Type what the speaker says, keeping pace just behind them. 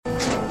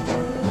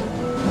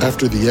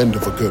After the end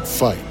of a good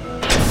fight,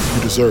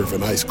 you deserve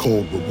an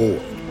ice-cold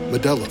reward.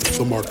 Modelo is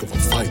the mark of a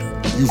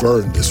fighter. You've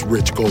earned this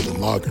rich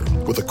golden lager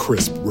with a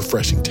crisp,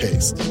 refreshing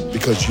taste.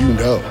 Because you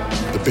know,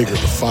 the bigger the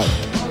fight,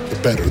 the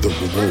better the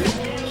reward.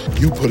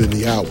 You put in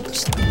the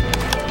hours,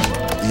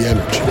 the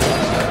energy,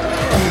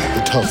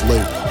 the tough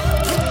labor.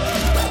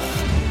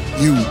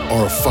 You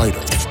are a fighter,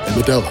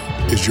 and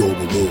Modelo is your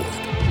reward.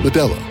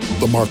 Modelo,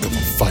 the mark of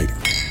a fighter.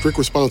 Drink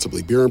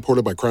responsibly. Beer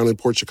imported by Crown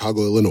Imports,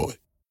 Chicago, Illinois.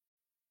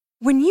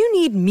 When you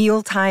need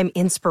mealtime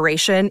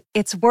inspiration,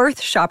 it's worth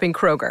shopping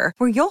Kroger,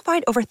 where you'll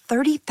find over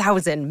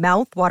 30,000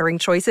 mouth-watering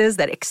choices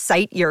that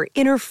excite your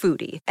inner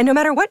foodie. And no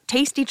matter what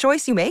tasty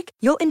choice you make,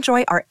 you'll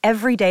enjoy our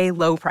everyday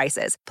low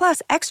prices,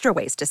 plus extra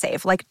ways to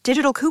save, like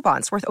digital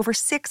coupons worth over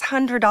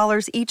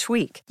 $600 each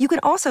week. You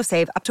can also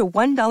save up to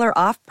 $1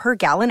 off per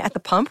gallon at the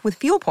pump with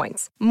fuel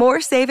points.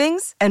 More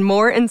savings and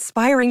more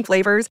inspiring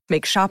flavors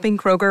make shopping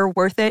Kroger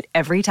worth it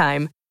every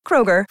time.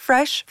 Kroger,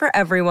 fresh for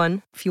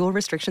everyone. Fuel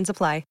restrictions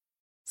apply.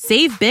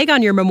 Save big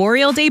on your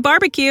Memorial Day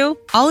barbecue,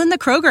 all in the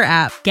Kroger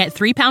app. Get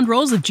 3-pound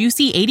rolls of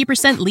juicy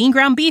 80% lean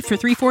ground beef for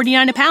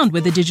 $3.49 a pound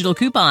with a digital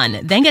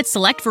coupon. Then get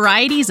select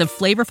varieties of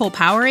flavorful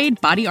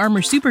Powerade, Body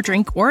Armor Super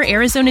Drink, or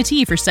Arizona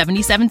tea for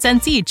 77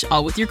 cents each,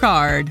 all with your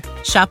card.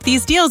 Shop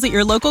these deals at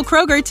your local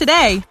Kroger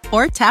today,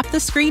 or tap the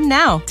screen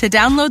now to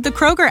download the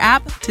Kroger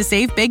app to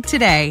save big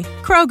today.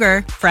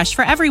 Kroger, fresh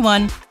for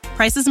everyone.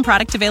 Prices and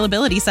product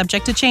availability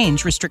subject to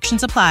change.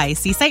 Restrictions apply.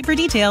 See site for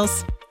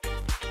details.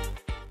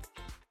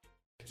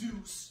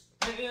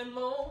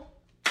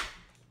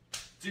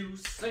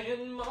 Deuce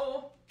and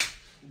more,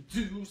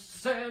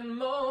 Deuce and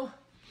more.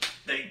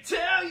 They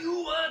tell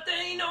you what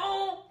they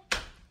know.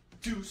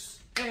 Deuce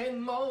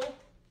and more,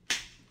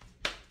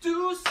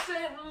 Deuce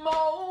and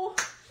more,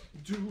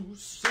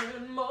 Deuce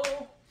and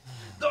more.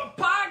 The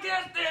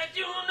podcast that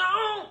you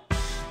know.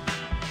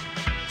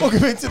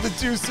 Welcome into the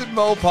Deuce and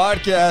Mo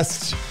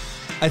podcast.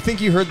 I think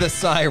you heard the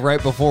sigh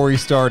right before we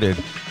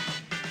started.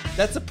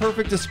 That's a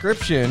perfect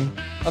description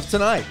of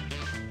tonight.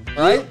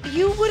 Right?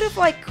 You would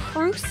have,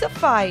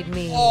 crucified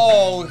me.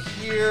 Oh,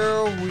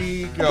 here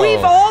we go.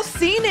 We've all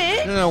seen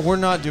it. No, we're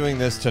not doing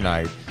this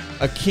tonight.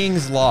 A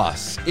Kings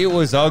loss. It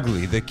was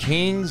ugly. The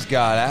Kings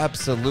got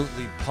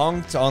absolutely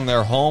punked on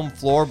their home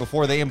floor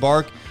before they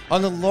embark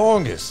on the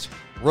longest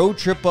road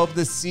trip of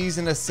the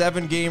season, a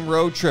 7-game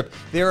road trip.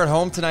 They're at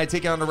home tonight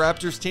taking on the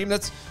Raptors team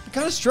that's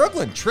kind of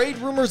struggling. Trade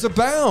rumors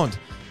abound.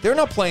 They're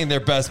not playing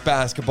their best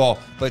basketball,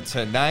 but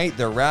tonight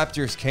the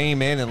Raptors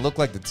came in and looked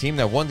like the team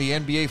that won the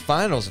NBA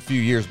Finals a few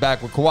years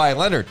back with Kawhi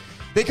Leonard.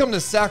 They come to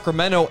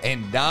Sacramento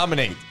and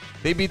dominate.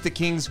 They beat the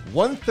Kings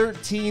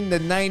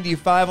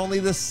 113-95, only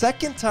the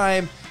second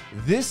time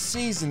this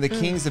season the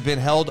Kings have been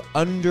held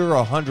under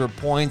 100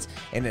 points,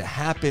 and it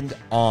happened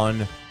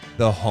on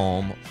the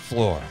home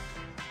floor.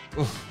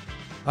 Oof.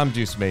 I'm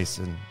Deuce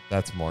Mason.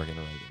 That's Morgan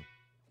Reagan.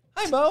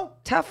 Hi, Mo.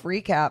 Tough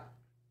recap.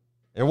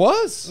 It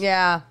was.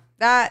 Yeah.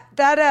 That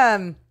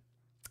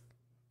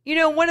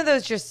one of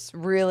those just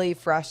really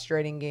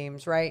frustrating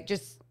games, right?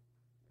 Just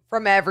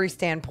from every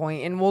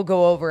standpoint. And we'll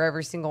go over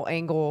every single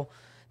angle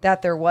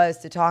that there was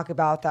to talk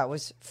about that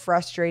was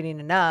frustrating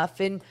enough.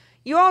 And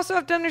you also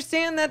have to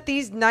understand that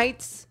these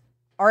nights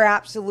are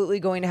absolutely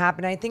going to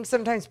happen. I think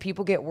sometimes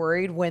people get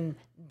worried when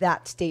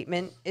that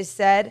statement is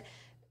said.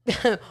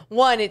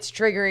 One, it's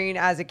triggering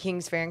as a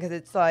Kings fan because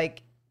it's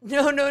like,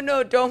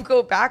 no, don't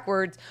go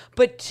backwards.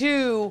 But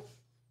two,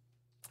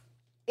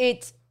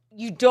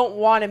 you don't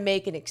want to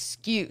make an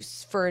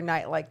excuse for a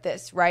night like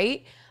this,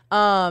 right?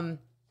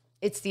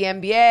 It's the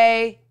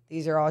NBA.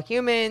 These are all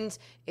humans.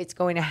 It's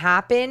going to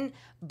happen.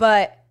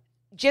 But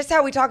just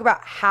how we talk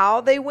about how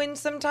they win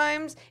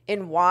sometimes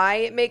and why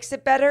it makes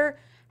it better,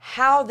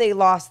 how they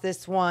lost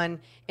this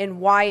one and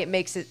why it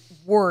makes it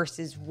worse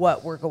is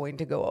what we're going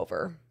to go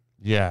over.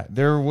 Yeah,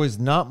 there was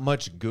not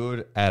much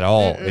good at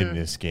all in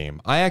this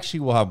game. I actually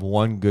will have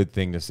one good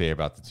thing to say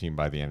about the team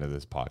by the end of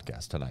this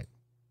podcast tonight.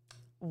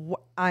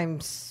 I'm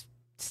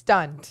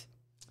stunned.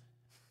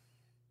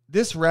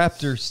 This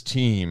Raptors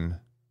team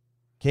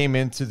came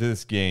into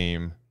this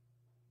game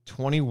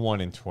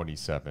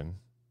 21-27.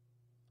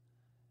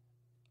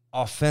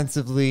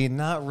 Offensively,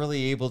 not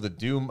really able to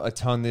do a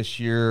ton this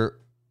year.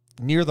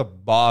 Near the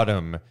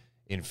bottom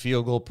in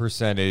field goal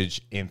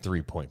percentage and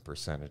three-point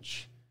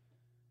percentage.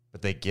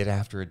 But they get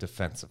after it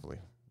defensively.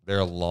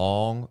 They're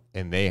long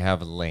and they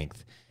have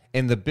length.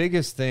 And the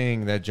biggest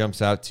thing that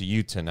jumps out to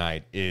you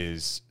tonight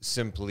is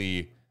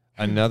simply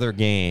another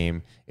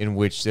game in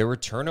which there were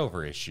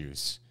turnover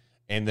issues.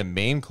 And the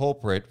main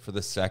culprit for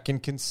the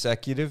second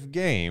consecutive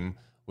game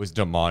was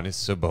Domantas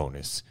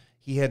Sabonis.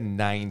 He had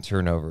 9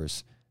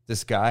 turnovers.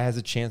 This guy has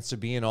a chance to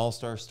be an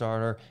all-star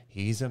starter.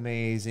 He's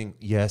amazing.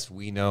 Yes,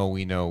 we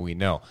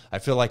know. I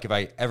feel like if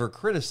I ever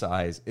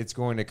criticize, it's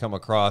going to come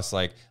across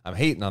like I'm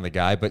hating on the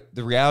guy. But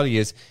the reality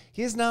is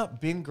he has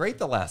not been great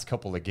the last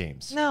couple of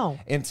games. No.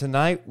 And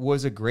tonight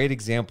was a great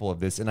example of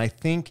this. And I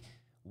think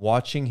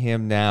watching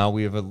him now,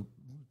 we have a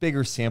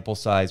bigger sample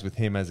size with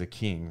him as a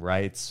King,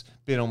 right? It's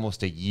been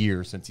almost a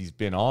year since he's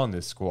been on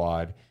this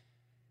squad.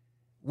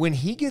 When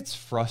he gets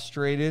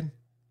frustrated,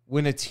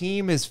 when a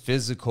team is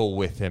physical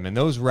with him, and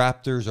those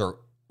Raptors are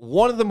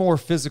one of the more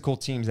physical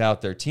teams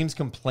out there, teams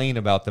complain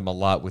about them a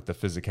lot with the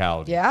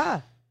physicality. Yeah.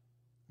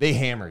 They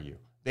hammer you.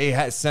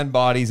 They send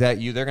bodies at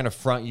you. They're going to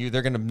front you.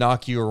 They're going to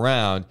knock you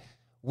around.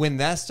 When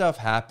that stuff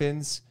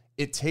happens,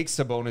 it takes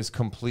Sabonis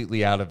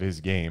completely out of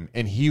his game,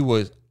 and he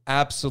was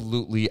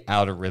absolutely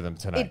out of rhythm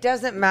tonight. It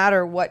doesn't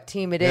matter what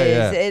team it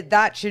is.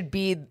 That should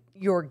be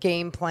your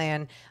game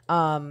plan.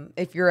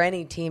 If you're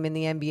any team in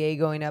the NBA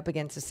going up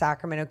against the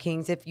Sacramento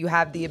Kings, if you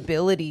have the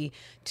ability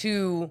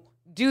to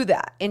do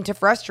that and to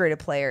frustrate a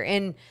player.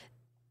 And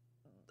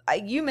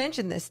you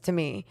mentioned this to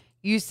me.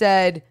 You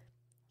said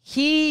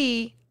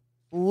he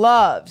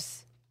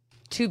loves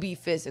to be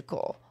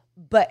physical,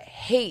 but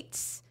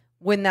hates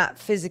when that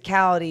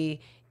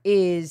physicality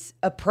is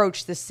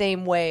approached the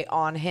same way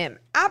on him.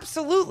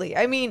 Absolutely.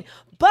 I mean,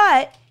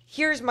 but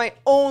here's my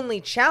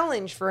only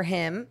challenge for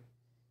him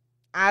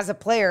as a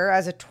player,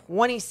 as a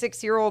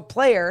 26-year-old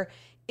player,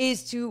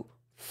 is to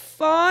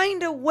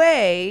find a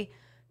way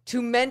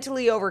to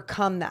mentally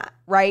overcome that,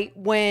 right?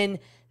 When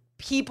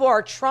people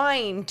are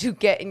trying to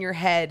get in your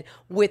head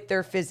with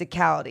their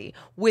physicality,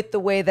 with the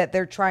way that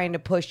they're trying to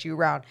push you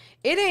around.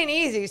 It ain't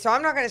easy, so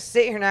I'm not going to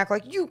sit here and act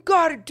like, you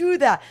got to do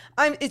that.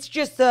 It's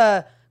just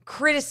a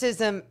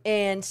criticism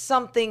and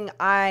something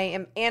I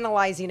am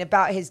analyzing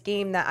about his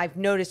game that I've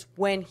noticed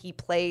when he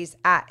plays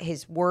at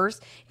his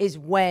worst is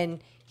when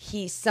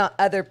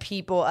other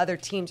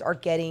teams are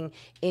getting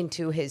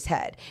into his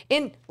head.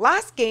 In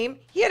last game,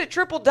 he had a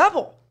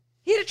triple-double.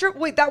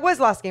 Wait, that was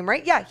last game,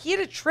 right? Yeah, he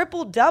had a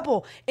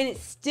triple-double, and it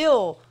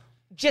still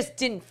just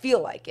didn't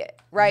feel like it,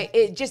 right?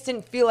 It just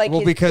didn't feel like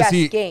his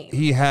best game.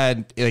 He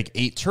had like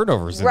 8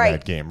 turnovers in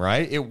that game,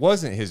 right? It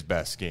wasn't his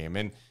best game.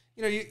 And,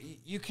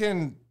 you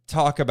can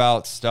talk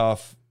about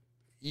stuff.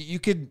 You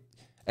could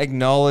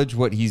acknowledge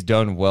what he's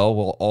done well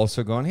while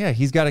also going, yeah,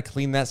 he's got to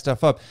clean that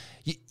stuff up.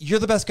 You're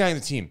the best guy in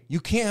the team. You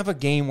can't have a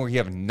game where you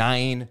have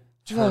 9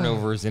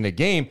 turnovers in a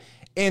game.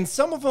 And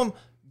some of them,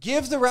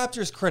 give the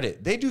Raptors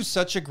credit. They do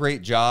such a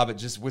great job at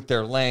just with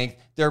their length.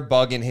 They're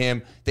bugging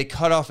him. They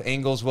cut off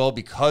angles well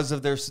because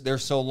of they're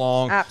so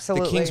long.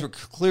 Absolutely. The Kings were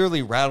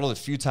clearly rattled a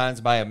few times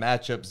by a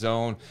matchup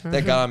zone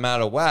that got him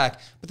out of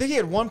whack. But then he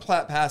had one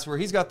plat pass where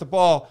he's got the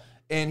ball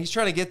and he's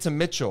trying to get to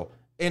Mitchell.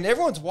 And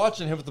everyone's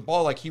watching him with the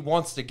ball like he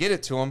wants to get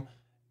it to him.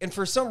 And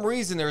for some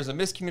reason, there was a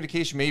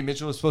miscommunication. Maybe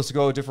Mitchell was supposed to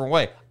go a different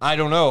way. I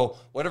don't know.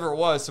 Whatever it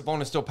was,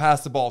 Sabonis still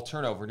passed the ball,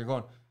 turnover. And you're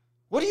going,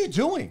 what are you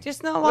doing?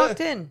 Just not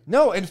locked in.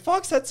 No, and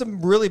Fox had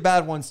some really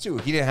bad ones too.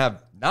 He didn't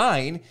have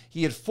 9.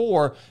 He had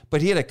 4,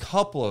 but he had a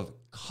couple of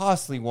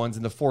costly ones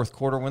in the fourth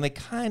quarter when they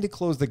kind of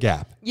closed the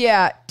gap.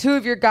 Yeah, 2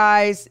 of your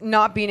guys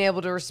not being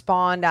able to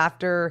respond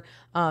after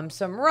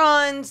some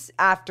runs,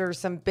 after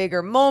some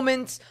bigger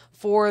moments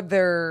for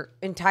their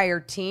entire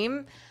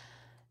team.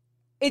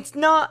 It's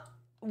not...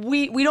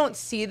 We don't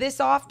see this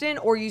often,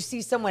 or you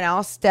see someone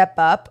else step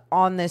up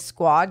on this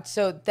squad.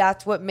 So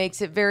that's what makes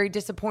it very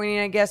disappointing,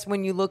 I guess,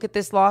 when you look at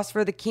this loss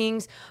for the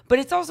Kings. But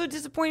it's also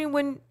disappointing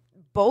when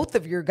both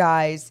of your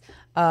guys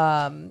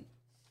that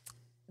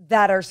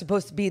are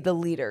supposed to be the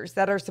leaders,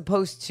 that are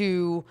supposed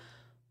to,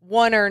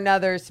 one or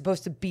another is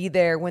supposed to be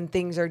there when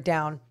things are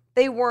down,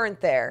 they weren't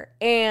there.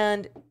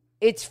 And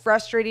it's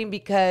frustrating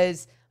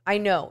because I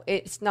know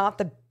it's not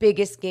the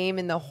biggest game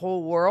in the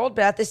whole world,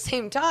 but at the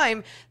same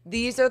time,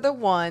 these are the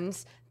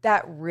ones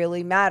that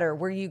really matter,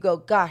 where you go,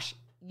 gosh,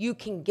 you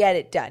can get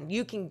it done.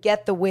 You can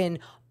get the win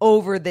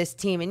over this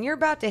team. And you're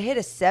about to hit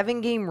a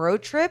 7-game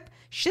road trip.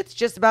 Shit's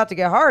just about to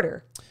get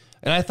harder.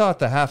 And I thought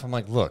the half, I'm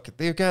like, look,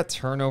 they've got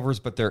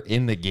turnovers, but they're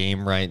in the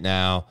game right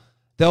now.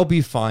 They'll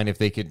be fine if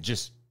they could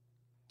just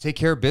take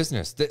care of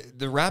business. The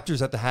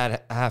Raptors at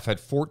the half had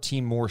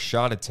 14 more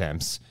shot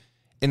attempts,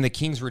 and the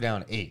Kings were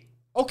down 8.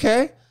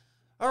 Okay.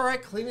 All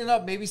right, cleaning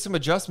up, maybe some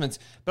adjustments.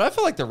 But I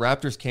feel like the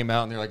Raptors came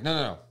out and they're like,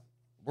 no.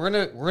 We're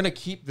gonna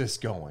keep this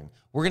going.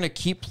 We're gonna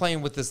keep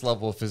playing with this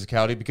level of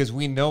physicality because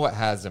we know it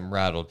has them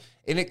rattled.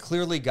 And it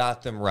clearly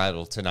got them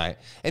rattled tonight.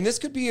 And this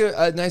could be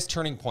a nice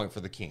turning point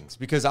for the Kings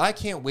because I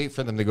can't wait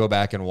for them to go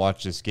back and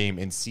watch this game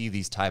and see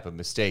these type of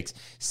mistakes.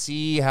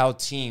 See how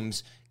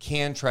teams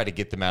can try to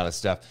get them out of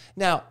stuff.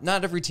 Now,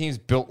 not every team's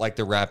built like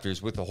the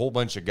Raptors with a whole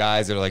bunch of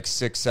guys that are like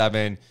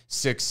 6'7",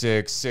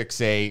 6'6",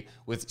 6'8",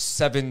 with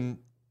 7'12"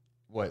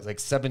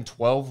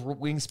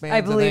 wingspans?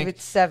 I believe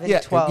it's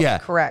 7'12", yeah.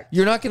 correct.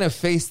 You're not going to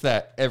face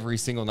that every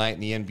single night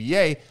in the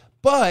NBA,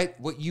 but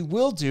what you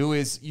will do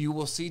is you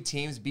will see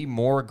teams be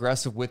more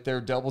aggressive with their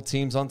double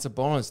teams on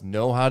Sabonis,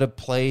 know how to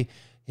play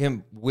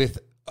him with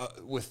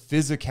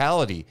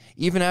physicality.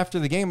 Even after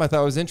the game, I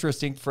thought it was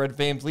interesting. Fred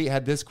VanVleet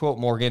had this quote,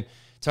 Morgan,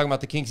 talking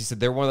about the Kings. He said,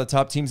 they're one of the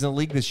top teams in the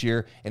league this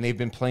year, and they've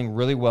been playing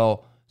really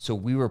well, so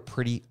we were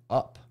pretty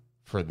up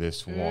for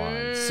this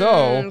one.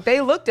 So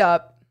they looked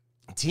up.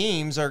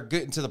 Teams are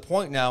getting to the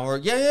point now where,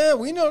 yeah,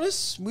 we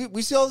notice.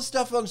 We see all this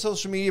stuff on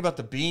social media about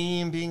the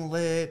beam being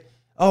lit.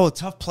 Oh, a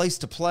tough place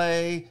to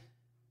play.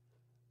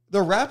 The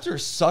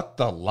Raptors sucked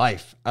the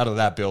life out of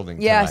that building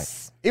tonight.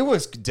 Yes. It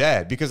was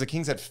dead because the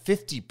Kings had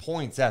 50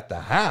 points at the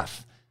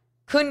half.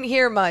 couldn't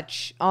hear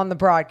much on the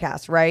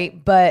broadcast,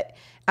 right? But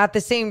at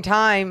the same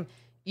time,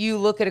 you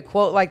look at a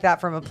quote like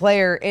that from a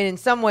player, and in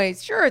some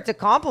ways, sure, it's a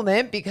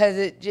compliment because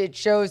it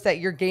shows that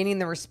you're gaining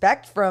the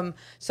respect from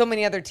so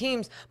many other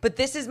teams. But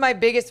this is my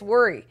biggest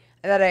worry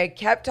that I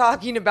kept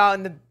talking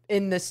about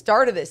in the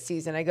start of this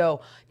season. I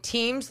go,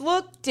 teams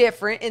look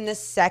different in the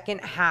second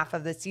half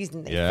of the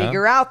season. They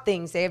figure out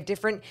things. They have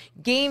different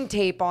game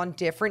tape on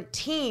different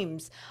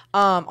teams,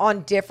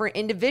 on different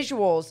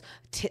individuals.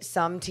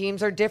 Some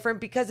teams are different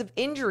because of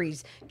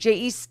injuries.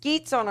 J.E.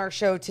 Skeets on our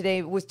show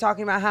today was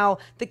talking about how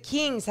the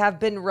Kings have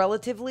been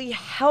relatively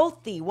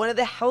healthy, one of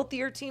the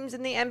healthier teams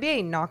in the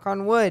NBA, knock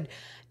on wood.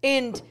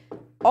 And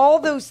all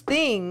those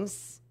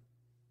things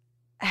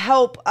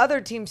help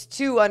other teams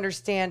to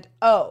understand,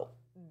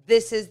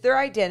 this is their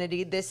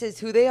identity. This is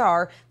who they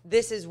are.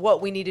 This is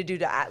what we need to do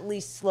to at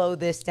least slow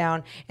this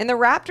down. And the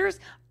Raptors,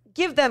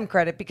 give them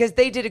credit because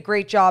they did a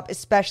great job,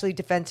 especially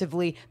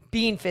defensively,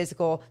 being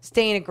physical,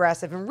 staying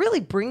aggressive, and really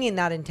bringing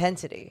that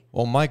intensity.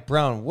 Well, Mike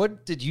Brown,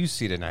 what did you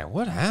see tonight?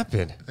 What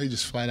happened? They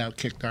just flat out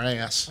kicked our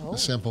ass.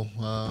 It's simple.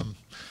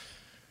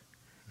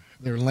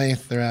 Their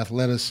length, their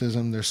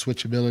athleticism, their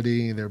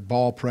switchability, their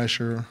ball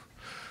pressure,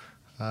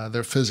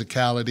 their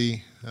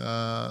physicality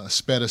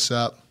sped us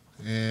up,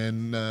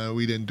 and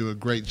we didn't do a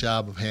great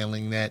job of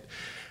handling that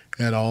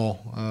at all.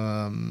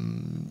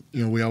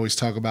 We always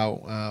talk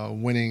about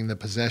winning the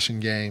possession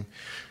game,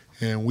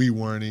 and we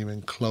weren't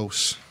even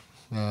close.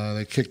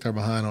 They kicked our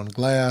behind on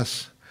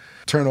glass.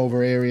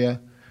 Turnover area,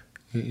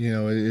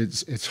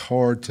 it's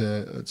hard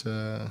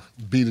to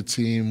beat a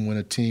team when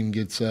a team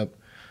gets up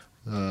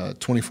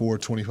 24,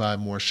 25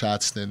 more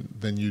shots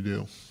than you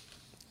do.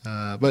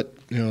 But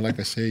like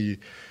I say,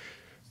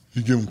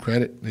 you give them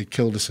credit. They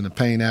killed us in the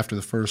paint after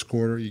the first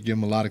quarter. You give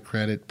them a lot of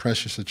credit.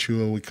 Precious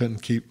Achiuwa,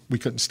 we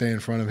couldn't stay in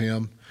front of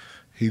him.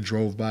 He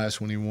drove by us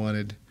when he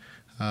wanted.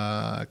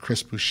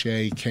 Chris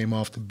Boucher came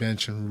off the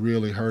bench and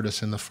really hurt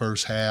us in the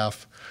first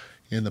half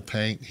in the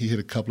paint. He hit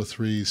a couple of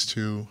threes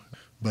too.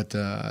 But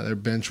their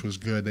bench was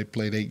good. They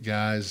played 8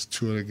 guys.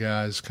 2 of the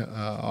guys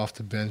off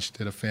the bench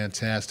did a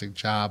fantastic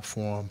job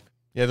for them.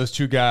 Yeah, those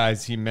 2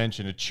 guys he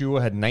mentioned.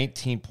 Achiuwa had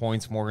 19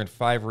 points, Morgan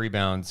 5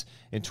 rebounds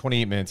in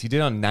 28 minutes. He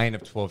did on 9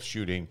 of 12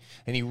 shooting,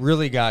 and he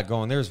really got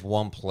going. There's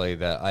one play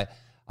that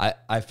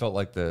I felt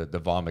like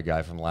the vomit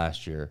guy from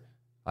last year.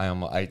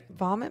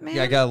 Vomit man?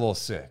 Yeah, I got a little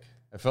sick.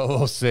 I felt a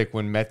little sick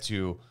when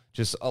Metu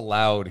just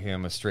allowed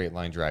him a straight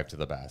line drive to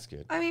the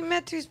basket. I mean,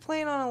 Metu's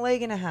playing on a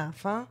leg and a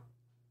half, huh?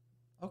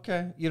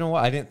 Okay, you know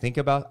what? I didn't think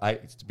about.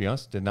 To be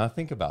honest, did not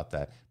think about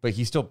that. But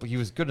he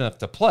was good enough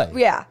to play.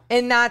 Yeah,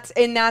 and that's.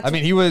 I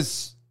mean, he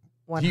was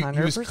 100%.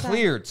 He was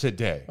cleared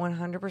today.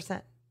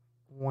 100%.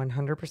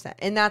 100%.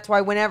 And that's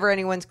why whenever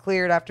anyone's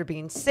cleared after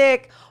being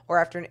sick or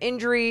after an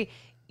injury,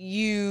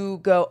 you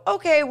go,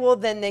 okay, well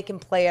then they can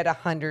play at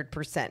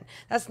 100%.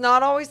 That's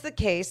not always the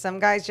case. Some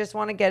guys just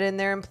want to get in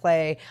there and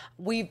play.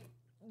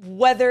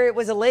 Whether it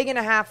was a leg and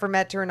a half for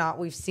Metu or not,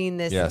 we've seen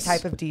this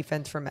type of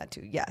defense from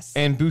Metu. Yes.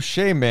 And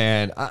Boucher,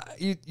 man,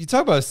 you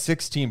talk about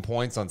 16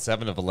 points on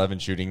 7 of 11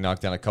 shooting,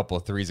 knocked down a couple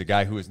of threes. A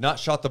guy who has not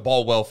shot the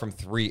ball well from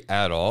 3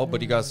 at all,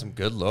 but he got some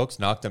good looks,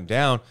 knocked them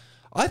down.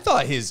 I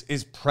thought his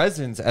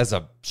presence as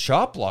a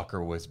shot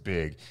blocker was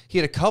big. He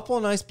had a couple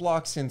of nice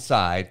blocks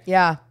inside.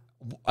 Yeah.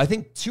 I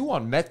think 2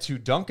 on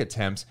Metu dunk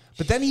attempts,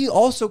 but then he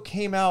also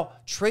came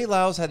out. Trey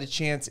Lyles had a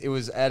chance. It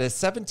was at a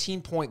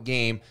 17-point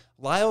game.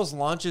 Lyles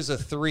launches a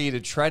 3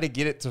 to try to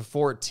get it to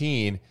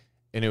 14,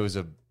 and it was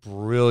a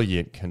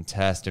brilliant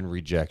contest and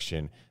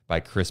rejection by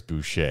Chris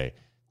Boucher.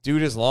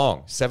 Dude is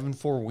long, 7'4"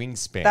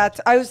 wingspan.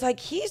 I was like,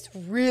 he's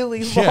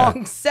really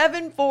long,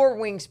 7'4"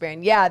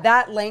 wingspan. Yeah,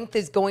 that length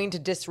is going to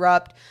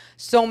disrupt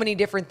so many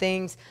different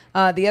things.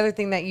 The other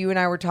thing that you and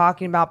I were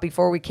talking about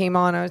before we came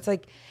on, I was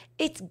like,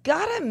 it's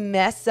got to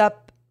mess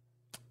up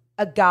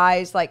a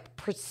guy's like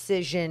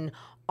precision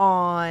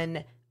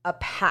on a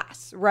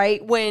pass,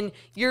 right? When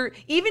even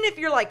if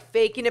you're like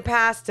faking a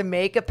pass to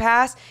make a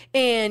pass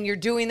and you're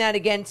doing that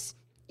against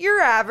your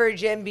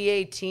average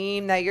NBA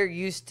team that you're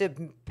used to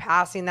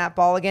passing that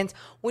ball against,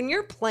 when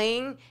you're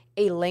playing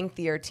a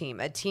lengthier team,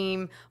 a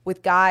team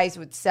with guys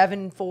with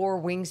 7'4"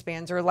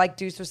 wingspans, or like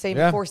Deuce was saying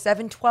before,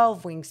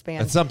 7'12"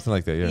 wingspans. It's something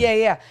like that,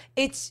 Yeah.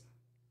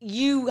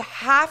 You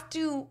have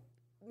to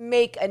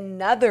make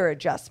another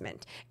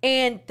adjustment.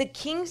 And the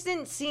Kings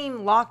didn't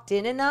seem locked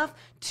in enough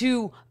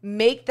to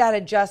make that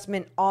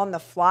adjustment on the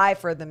fly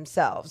for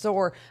themselves.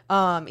 Or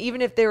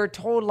even if they were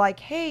told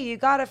like, hey, you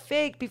got to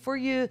fake before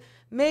you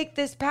make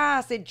this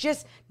pass.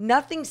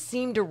 Nothing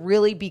seemed to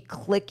really be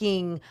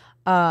clicking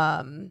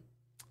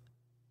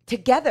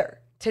together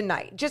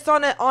tonight. Just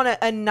on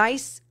a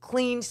nice,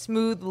 clean,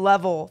 smooth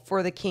level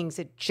for the Kings.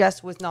 It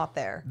just was not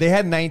there. They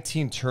had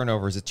 19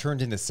 turnovers. It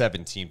turned into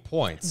 17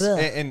 points.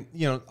 And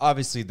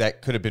obviously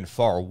that could have been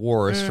far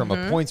worse from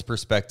a points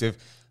perspective.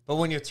 But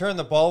when you turn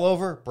the ball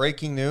over,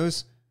 breaking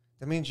news,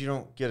 that means you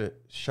don't get a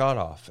shot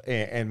off.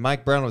 And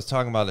Mike Brown was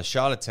talking about the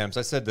shot attempts.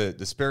 I said the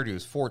disparity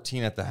was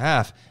 14 at the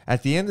half.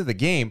 At the end of the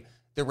game,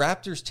 the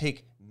Raptors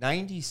take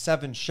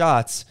 97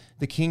 shots.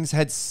 The Kings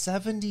had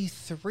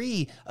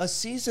 73, a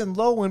season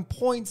low in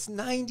points,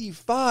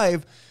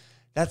 95.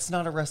 That's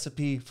not a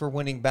recipe for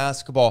winning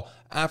basketball.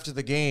 After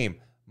the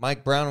game,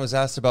 Mike Brown was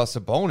asked about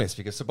Sabonis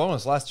because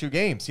Sabonis last 2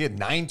 games, he had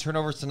 9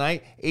 turnovers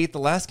tonight, 8 the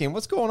last game.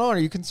 What's going on? Are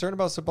you concerned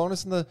about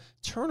Sabonis and the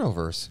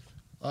turnovers?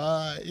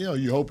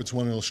 You hope it's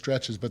one of those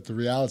stretches, but the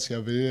reality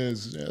of it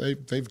is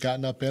they've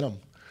gotten up in him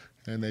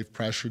and they've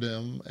pressured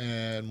him.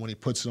 And when he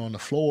puts it on the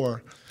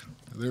floor,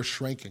 they're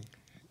shrinking.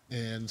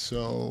 And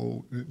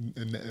so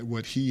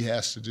what he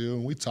has to do,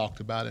 and we talked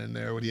about it in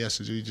there, what he has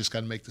to do, he just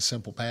got to make the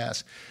simple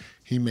pass.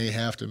 He may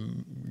have to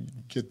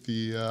get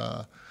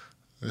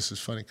this is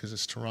funny because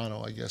it's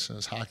Toronto, I guess, and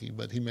it's hockey,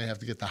 but he may have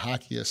to get the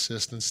hockey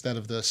assist instead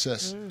of the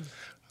assist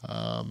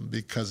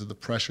because of the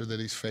pressure that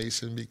he's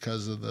facing,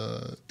 because of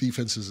the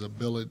defense's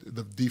ability,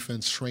 the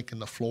defense shrinking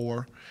the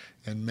floor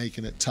and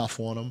making it tough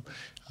on him.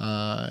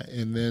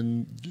 And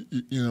then,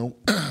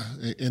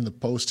 in the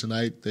post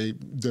tonight, they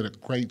did a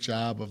great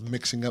job of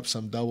mixing up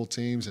some double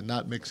teams and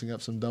not mixing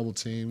up some double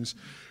teams,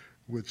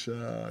 which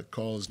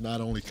caused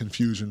not only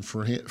confusion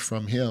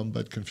from him,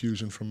 but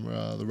confusion from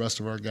the rest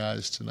of our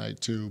guys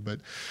tonight too. But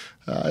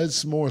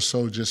it's more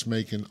so just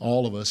making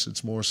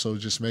it's more so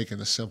just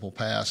making a simple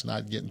pass,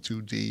 not getting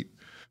too deep.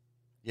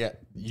 Yeah,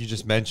 you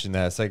just mentioned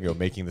that a second ago,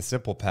 making the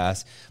simple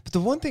pass. But the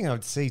one thing I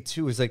would say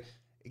too is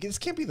this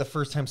can't be the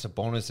first time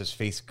Sabonis has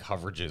faced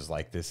coverages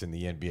like this in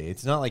the NBA.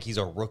 It's not like he's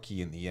a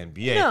rookie in the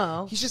NBA.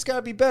 No. He's just got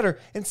to be better.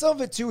 And some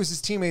of it, too, is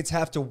his teammates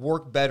have to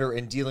work better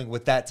in dealing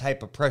with that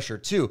type of pressure,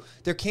 too.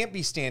 There can't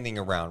be standing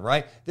around,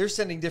 right? They're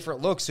sending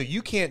different looks, so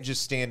you can't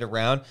just stand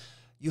around.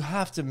 You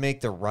have to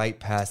make the right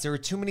pass. There were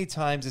too many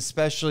times,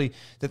 especially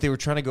that they were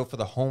trying to go for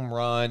the home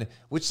run,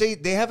 which they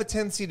have a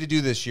tendency to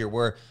do this year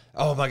where,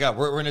 oh, my God,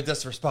 we're in a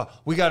desperate spot.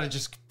 We got to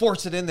just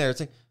force it in there. It's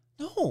like,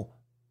 no.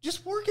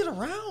 Just work it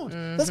around.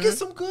 Mm-hmm. Let's get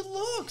some good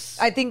looks.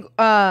 I think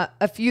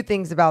a few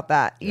things about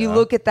that. Yeah. You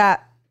look at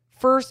that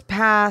first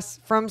pass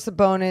from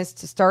Sabonis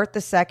to start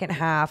the second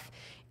half,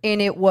 and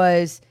it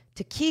was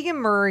to Keegan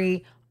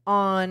Murray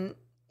on,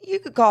 you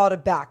could call it a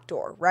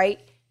backdoor,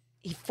 right?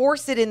 He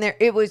forced it in there.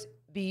 It was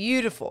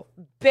beautiful.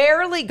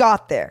 Barely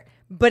got there,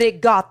 but it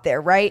got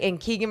there, right? And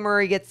Keegan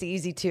Murray gets the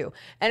easy 2.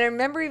 And I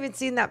remember even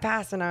seeing that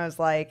pass, and I was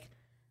like,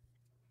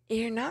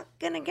 you're not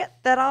going to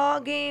get that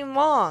all game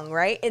long,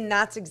 right? And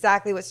that's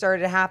exactly what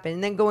started to happen.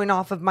 And then going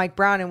off of Mike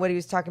Brown and what he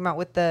was talking about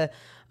with the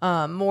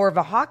more of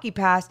a hockey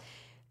pass,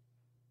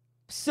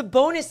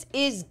 Sabonis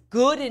is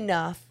good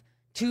enough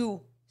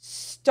to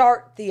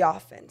start the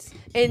offense.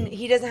 And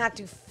he doesn't have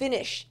to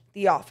finish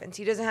the offense.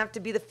 He doesn't have to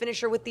be the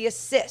finisher with the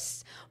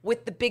assists,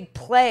 with the big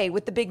play,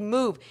 with the big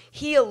move.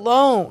 He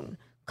alone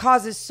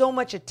causes so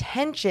much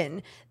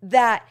attention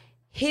that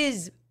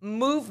his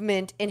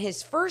movement in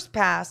his first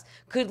pass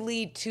could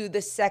lead to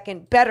the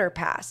second better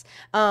pass.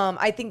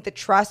 I think the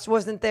trust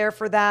wasn't there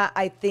for that.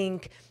 I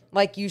think,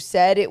 like you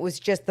said, it was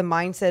just the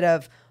mindset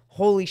of,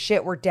 holy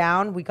shit, we're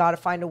down. We got to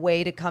find a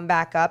way to come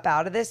back up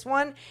out of this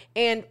one.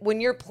 And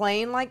when you're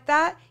playing like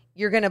that,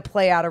 you're going to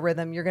play out of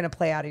rhythm. You're going to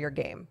play out of your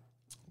game.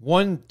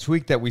 One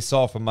tweak that we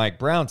saw from Mike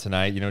Brown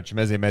tonight,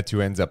 Chimezie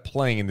Metu ends up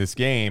playing in this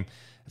game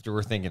after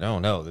we're thinking, oh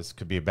no, this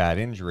could be a bad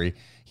injury.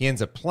 He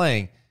ends up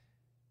playing.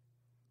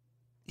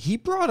 He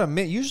brought him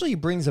in. Usually he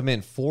brings him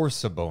in for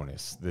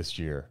Sabonis this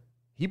year.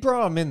 He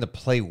brought him in to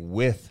play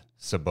with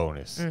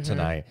Sabonis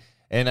tonight.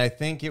 And I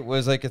think it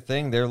was like a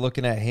thing. They're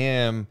looking at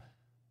him.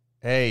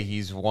 Hey,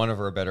 he's one of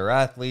our better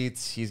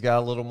athletes. He's got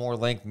a little more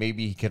length.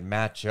 Maybe he could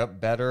match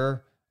up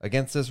better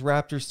against this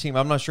Raptors team.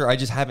 I'm not sure. I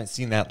just haven't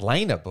seen that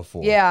lineup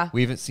before. Yeah. We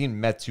haven't seen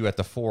Metu at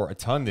the 4 a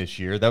ton this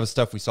year. That was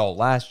stuff we saw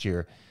last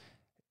year.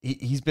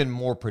 He's been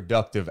more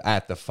productive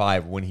at the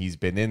 5 when he's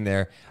been in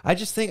there. I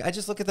just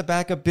look at the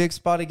backup big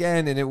spot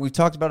again, and we've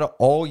talked about it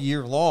all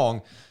year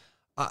long.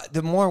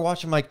 The more I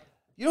watch him, like,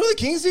 you know what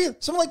the Kings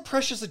need? Someone like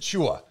Precious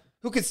Achiuwa,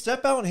 who could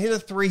step out and hit a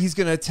 3. He's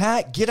going to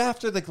attack, get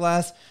after the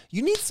glass.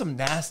 You need some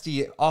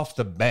nasty off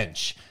the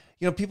bench.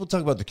 People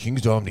talk about the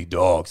Kings don't have any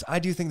dogs. I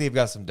do think they've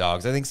got some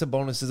dogs. I think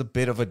Sabonis is a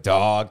bit of a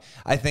dog.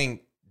 I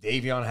think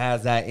Davion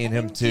has that in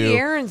him too.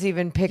 De'Aaron's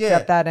even picked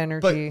up that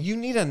energy. But you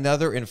need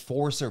another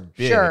enforcer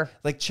big. Sure.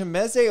 Like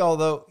Chimezie,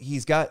 although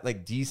he's got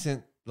like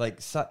decent,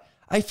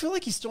 I feel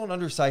like he's still an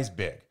undersized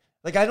big.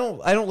 Like I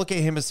don't look at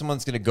him as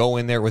someone's going to go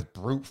in there with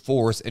brute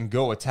force and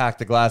go attack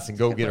the glass and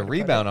go get a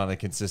rebound on a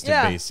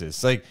consistent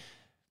basis.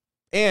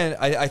 And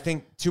I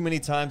think too many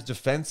times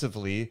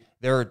defensively,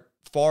 there are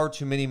far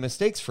too many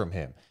mistakes from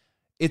him.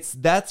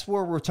 That's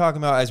where we're talking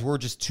about as we're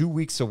just 2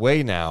 weeks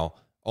away now,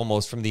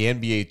 almost from the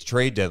NBA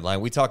trade deadline.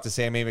 We talked to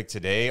Sam Amick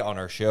today on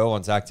our show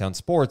on Zachtown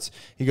Sports.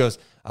 He goes,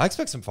 I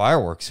expect some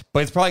fireworks,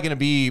 but it's probably going to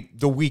be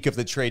the week of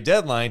the trade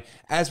deadline.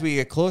 As we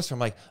get closer, I'm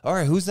like, all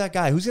right, who's that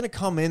guy? Who's going to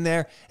come in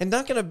there and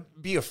not going to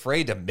be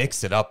afraid to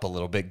mix it up a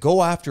little bit?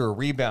 Go after a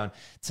rebound.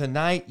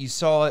 Tonight, you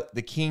saw it.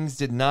 The Kings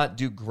did not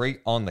do great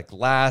on the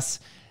glass,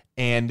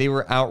 and they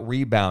were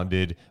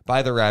out-rebounded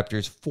by the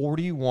Raptors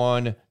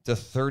 41-34.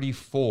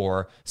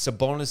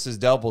 Sabonis'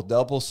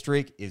 double-double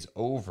streak is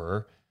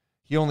over.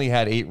 He only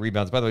had 8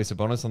 rebounds. By the way,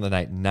 Sabonis on the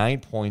night, 9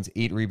 points,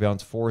 8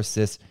 rebounds, 4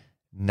 assists,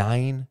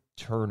 9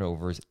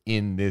 turnovers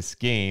in this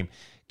game.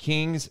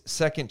 Kings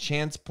second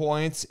chance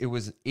points. It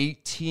was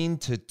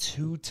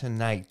 18-2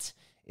 tonight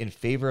in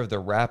favor of the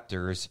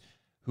Raptors,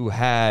 who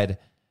had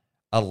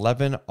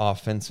 11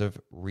 offensive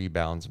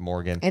rebounds,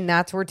 Morgan. And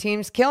that's where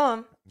teams kill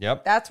them.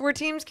 Yep. That's where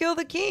teams kill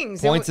the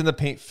Kings. Points in the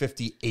paint,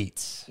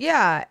 58.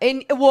 Yeah.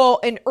 And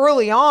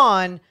early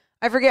on,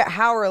 I forget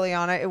how early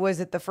on it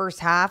was at the first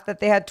half that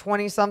they had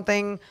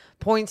 20-something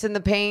points in the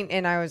paint.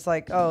 And I was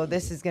like, oh,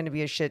 this is going to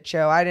be a shit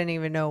show. I didn't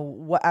even know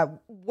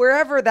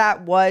wherever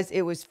that was,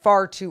 it was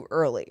far too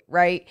early,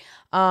 right?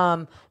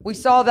 We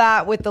saw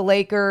that with the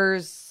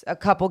Lakers a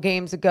couple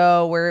games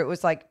ago where it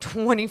was like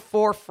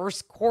 24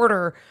 first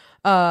quarter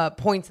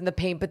points in the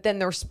paint, but then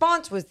the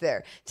response was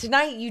there.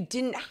 Tonight, you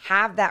didn't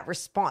have that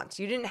response.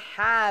 You didn't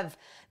have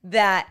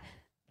that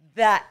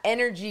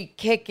energy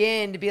kick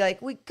in to be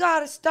like, we got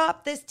to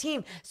stop this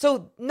team.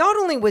 So not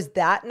only was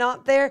that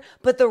not there,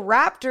 but the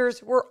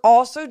Raptors were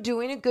also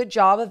doing a good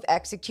job of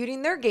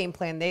executing their game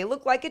plan. They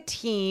look like a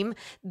team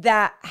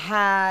that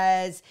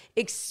has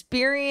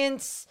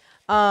experience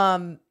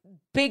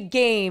big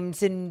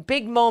games and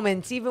big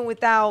moments, even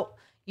without,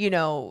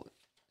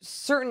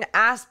 certain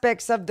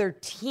aspects of their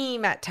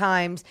team at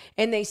times,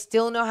 and they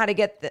still know how to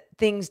get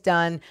things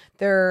done.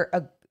 They're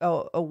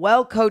a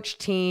well-coached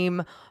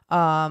team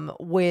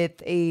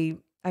with I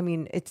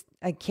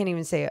can't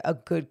even say a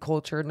good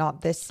culture,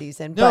 not this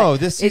season. No, but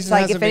this season it's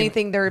like, hasn't if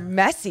anything, they're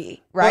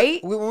messy,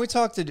 right? When we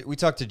talked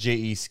to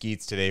J.E.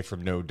 Skeets today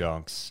from No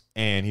Dunks,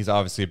 and he's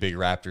obviously a big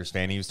Raptors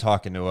fan. He was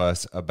talking to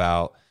us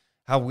about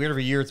how weird of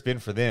a year it's been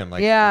for them.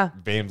 Like,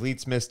 Van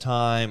Vliet's missed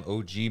time.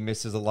 OG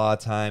misses a lot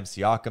of time.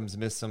 Siakam's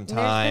missed some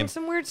time. There's been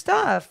some weird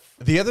stuff.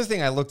 The other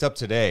thing I looked up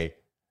today,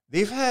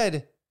 they've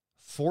had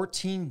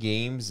 14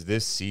 games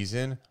this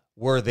season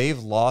where they've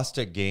lost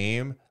a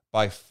game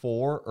by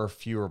 4 or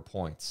fewer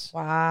points.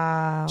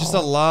 Wow. Just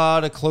a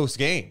lot of close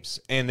games.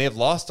 And they've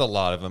lost a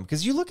lot of them.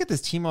 Because you look at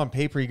this team on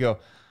paper, you go,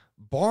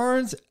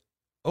 Barnes,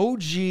 OG,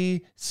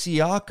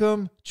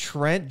 Siakam,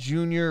 Trent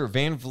Jr.,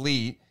 Van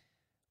Vliet,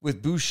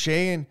 with Boucher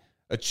and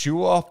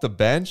Achua off the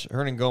bench.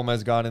 Hernan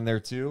Gomez got in there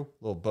too.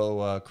 Little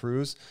Bo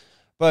Cruz.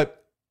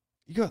 But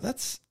you go,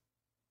 that's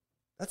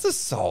a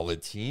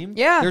solid team.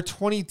 Yeah. They're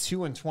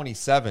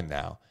 22-27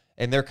 now.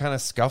 And they're kind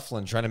of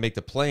scuffling, trying to make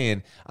the play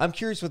in. I'm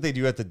curious what they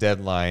do at the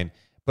deadline.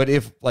 But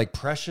if like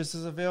Precious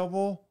is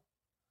available,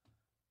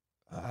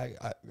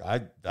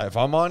 if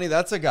I'm Monty,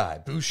 that's a guy.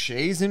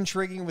 Boucher's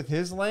intriguing with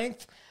his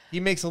length. He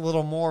makes a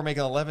little more,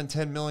 making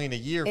 $11-10 million a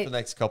year for the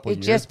next couple of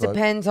years. It just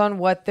depends on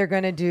what they're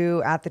going to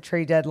do at the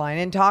trade deadline.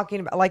 And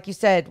talking about, like you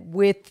said,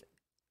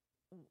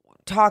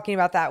 talking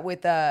about that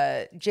with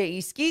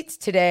J.E. Skeets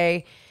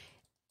today,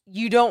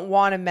 you don't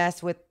want to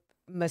mess with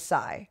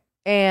Masai.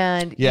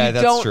 And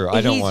that's true.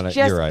 I don't want to. He's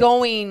just you're right.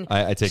 going.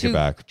 I take it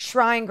back.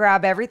 Try and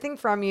grab everything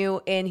from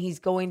you, and he's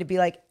going to be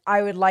like,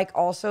 I would like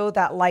also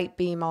that light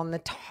beam on the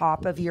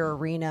top of your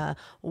arena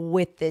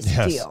with this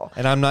deal.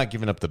 And I'm not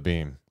giving up the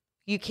beam.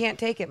 You can't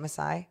take it,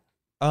 Masai.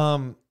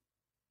 I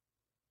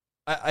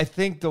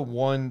think the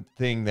one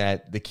thing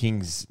that the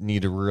Kings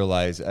need to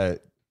realize as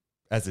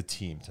a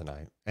team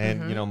tonight,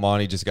 and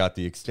Monty just got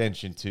the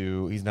extension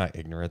too. He's not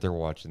ignorant; they're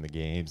watching the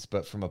games.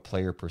 But from a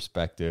player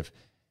perspective,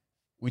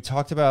 we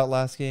talked about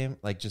last game,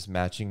 like just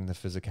matching the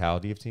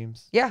physicality of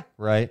teams. Yeah.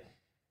 Right?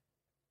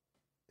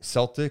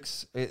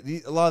 Celtics,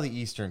 a lot of the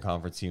Eastern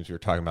Conference teams we were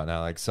talking about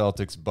now, like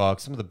Celtics,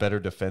 Bucks, some of the better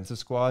defensive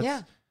squads.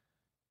 Yeah.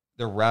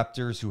 The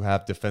Raptors, who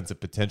have defensive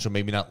potential,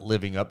 maybe not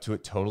living up to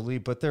it totally,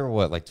 but they're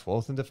like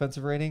 12th in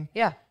defensive rating?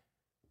 Yeah.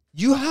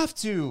 You have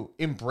to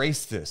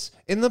embrace this.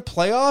 In the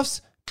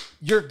playoffs,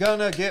 you're going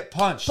to get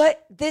punched.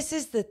 But this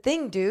is the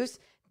thing, Deuce.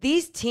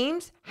 These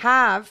teams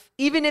have,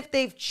 even if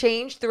they've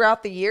changed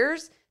throughout the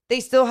years, they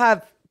still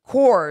have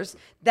cores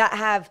that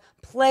have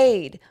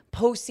played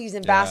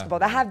postseason basketball,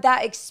 that have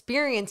that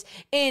experience.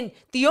 And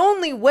the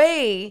only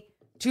way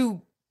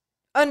to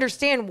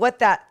understand what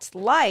that's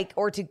like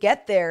or to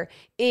get there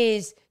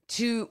is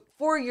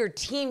for your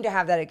team to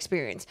have that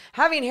experience.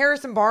 Having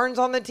Harrison Barnes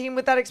on the team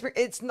with that experience,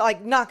 it's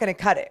like not going to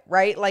cut it,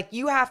 right? Like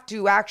you have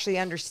to actually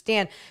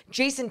understand.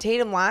 Jason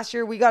Tatum last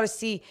year, we got to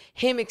see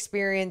him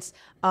experience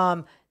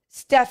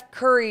Steph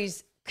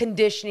Curry's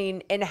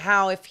conditioning and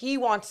how if he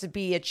wants to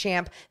be a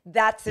champ,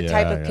 that's the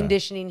type of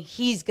conditioning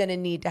he's going to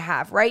need to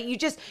have, right?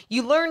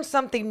 You learn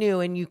something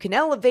new and you can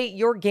elevate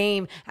your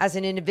game as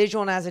an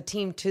individual and as a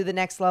team to the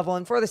next level.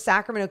 And for the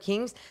Sacramento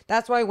Kings,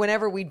 that's why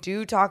whenever we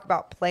do talk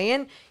about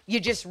playing, you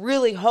just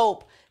really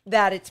hope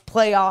that it's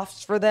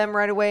playoffs for them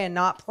right away and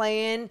not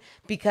playing,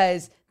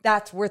 because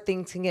that's where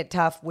things can get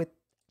tough with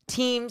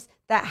teams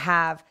that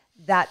have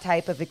that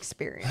type of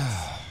experience.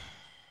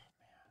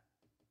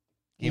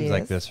 Games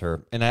like this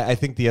hurt. And I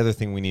think the other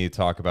thing we need to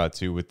talk about,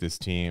 too, with this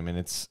team, and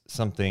it's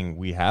something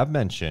we have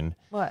mentioned.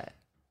 What?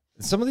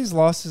 Some of these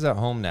losses at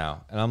home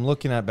now, and I'm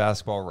looking at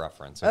Basketball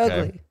Reference. Okay?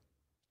 Ugly.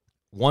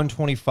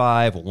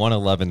 125,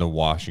 111 to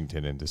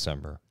Washington in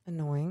December.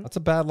 Annoying. That's a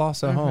bad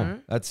loss at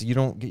home. You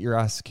don't get your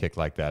ass kicked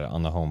like that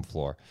on the home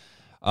floor.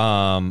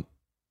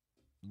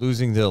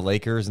 Losing to the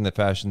Lakers in the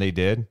fashion they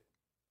did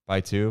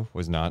by 2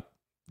 was not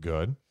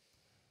good.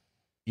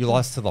 You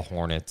lost to the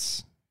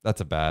Hornets.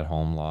 That's a bad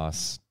home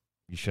loss.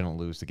 You shouldn't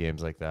lose to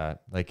games like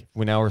that. Like,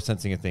 we now we're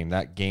sensing a theme.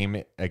 That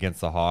game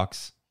against the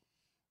Hawks,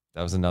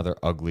 that was another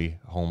ugly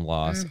home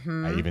loss.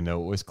 I even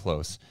know it was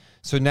close.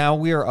 So now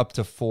we are up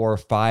to 4 or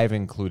 5,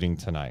 including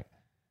tonight.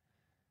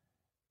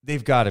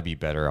 They've got to be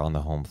better on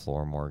the home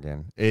floor,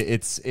 Morgan.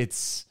 It's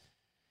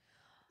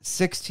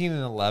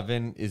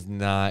 16-11 is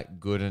not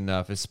good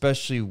enough,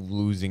 especially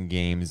losing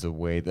games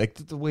away, like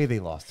the way they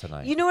lost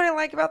tonight. You know what I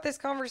like about this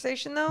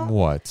conversation, though?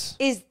 What?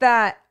 Is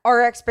that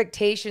our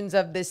expectations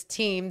of this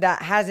team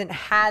that hasn't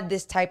had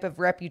this type of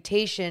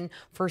reputation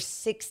for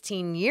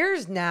 16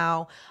 years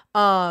now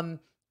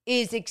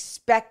is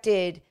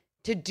expected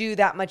to do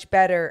that much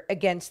better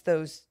against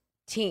those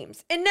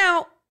teams. And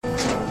now,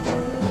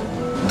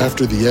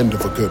 After the end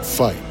of a good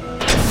fight,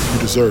 you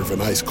deserve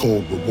an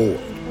ice-cold reward.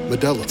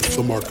 Modelo,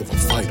 the mark of a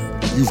fighter.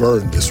 You've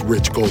earned this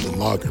rich golden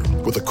lager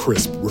with a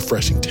crisp,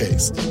 refreshing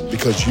taste.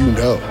 Because you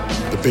know,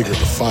 the bigger the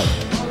fight,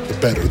 the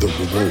better the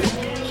reward.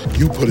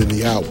 You put in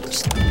the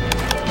hours,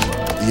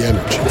 the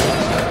energy,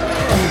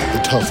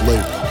 the tough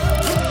labor.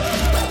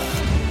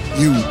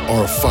 You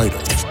are a fighter,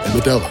 and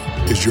Modelo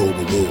is your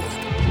reward.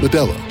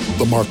 Modelo,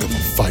 the mark of a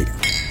fighter.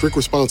 Drink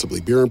responsibly.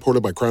 Beer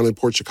imported by Crown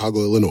Imports, Chicago,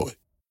 Illinois.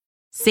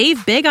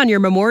 Save big on your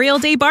Memorial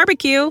Day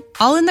barbecue,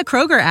 all in the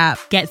Kroger app.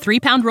 Get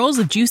 3-pound rolls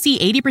of juicy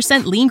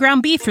 80% lean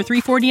ground beef for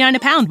 $3.49 a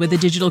pound with a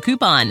digital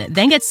coupon.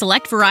 Then get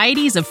select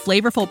varieties of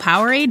flavorful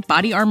Powerade,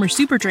 Body Armor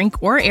Super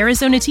Drink, or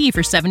Arizona tea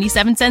for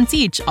 77 cents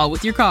each, all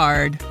with your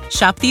card.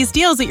 Shop these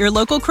deals at your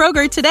local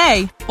Kroger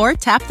today, or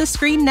tap the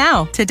screen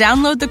now to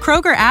download the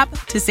Kroger app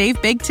to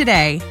save big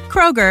today.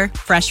 Kroger,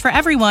 fresh for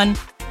everyone.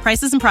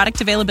 Prices and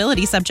product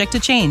availability subject to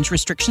change.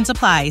 Restrictions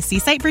apply. See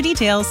site for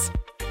details.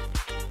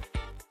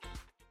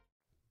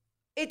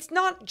 it's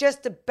not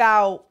just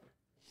about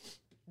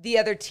the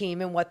other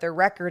team and what their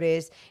record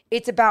is.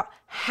 It's about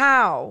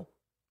how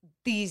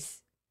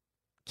these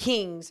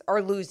Kings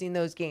are losing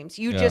those games.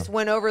 You just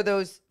went over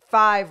those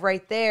 5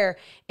 right there,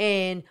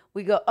 and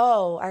we go,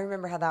 oh, I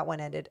remember how that one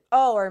ended.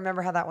 Oh, I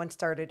remember how that one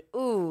started.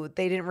 Ooh,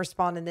 they didn't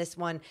respond in this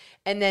one.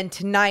 And then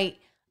tonight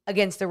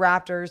against the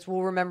Raptors,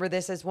 we'll remember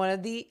this as one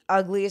of the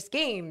ugliest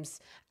games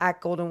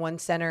at Golden One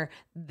Center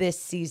this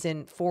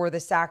season for the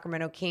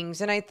Sacramento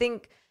Kings. And I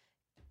think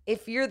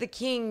if you're the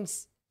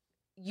Kings,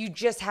 you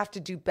just have to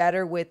do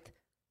better with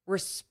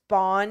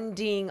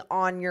responding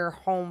on your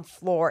home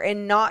floor,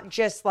 and not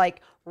just like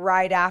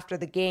right after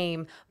the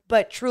game,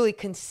 but truly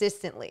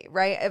consistently,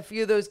 right? A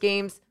few of those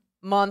games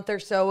month or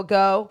so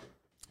ago,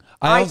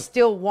 I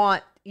still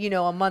want,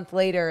 a month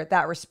later,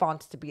 that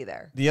response to be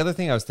there. The other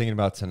thing I was thinking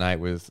about tonight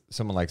with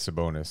someone like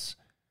Sabonis,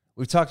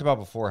 we've talked about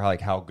before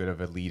how good of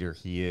a leader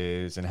he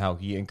is and how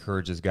he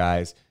encourages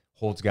guys,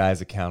 holds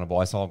guys accountable.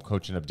 I saw him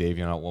coaching up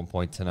Davion at one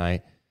point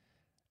tonight.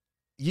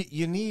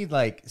 You need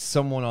like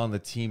someone on the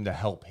team to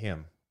help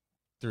him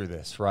through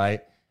this,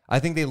 right? I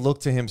think they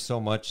look to him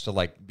so much to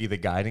like be the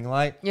guiding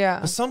light.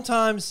 Yeah. But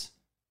sometimes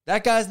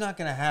that guy's not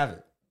going to have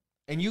it.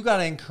 And you got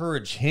to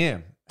encourage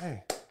him.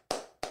 Hey,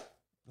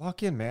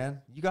 lock in,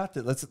 man. You got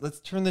this.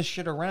 Let's turn this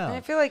shit around. And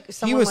I feel like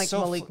someone like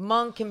Malik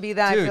Monk can be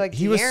that. Dude, I feel like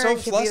he was so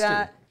can flustered. be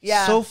that.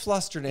 Yeah. So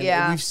flustered.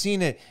 And we've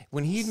seen it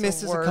when he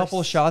misses a couple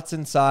of shots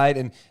inside,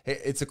 and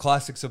it's a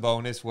classic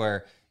Sabonis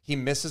where he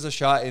misses a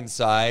shot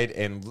inside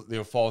and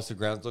falls to the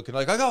ground looking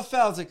like, I got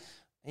fouled. It's like,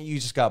 you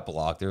just got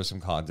blocked. There was some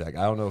contact.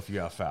 I don't know if you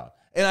got fouled.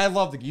 And I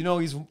love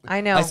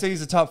I say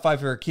he's a top 5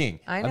 favorite King.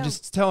 I know. I'm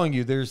just telling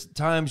you, there's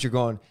times you're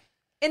going.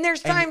 And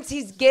there's times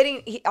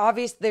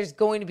obviously there's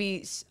going to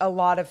be a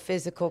lot of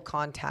physical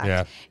contact.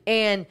 Yeah.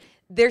 And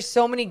there's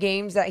so many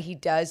games that he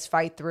does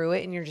fight through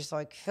it, and you're just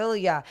like, hell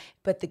yeah.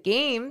 But the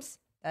games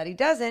that he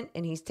doesn't,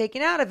 and he's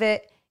taken out of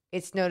it,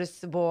 it's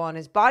noticeable on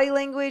his body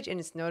language, and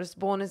it's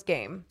noticeable in his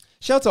game.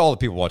 Shout out to all the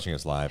people watching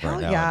us live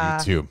right now on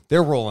YouTube.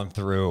 They're rolling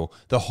through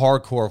the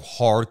hardcore of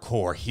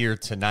hardcore here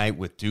tonight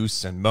with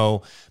Deuce and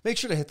Mo. Make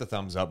sure to hit the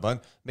thumbs up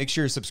button. Make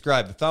sure you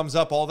subscribe. The thumbs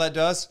up, all that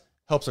does,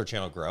 helps our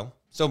channel grow.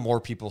 So more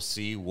people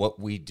see what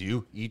we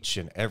do each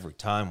and every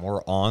time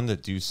we're on the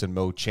Deuce and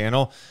Mo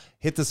channel.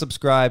 Hit the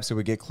subscribe so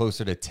we get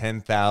closer to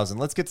 10,000.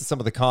 Let's get to some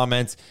of the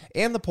comments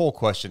and the poll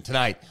question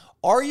tonight.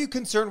 Are you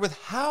concerned with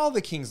how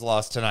the Kings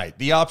lost tonight?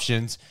 The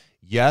options: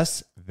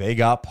 yes, they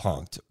got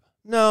punked.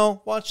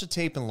 No, watch the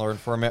tape and learn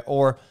from it.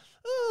 Or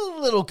a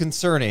little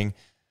concerning.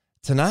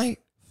 Tonight,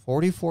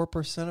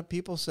 44% of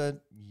people said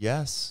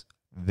yes,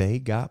 they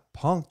got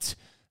punked.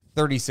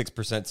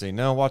 36% say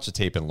no, watch the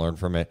tape and learn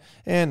from it.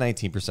 And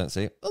 19%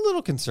 say a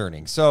little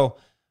concerning. So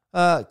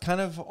kind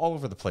of all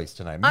over the place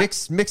tonight.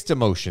 Mixed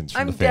emotions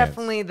from the fans. I'm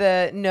definitely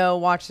the no,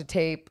 watch the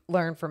tape,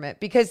 learn from it.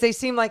 Because they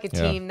seem like a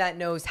team that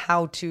knows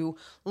how to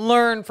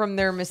learn from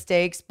their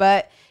mistakes.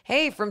 But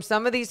hey, from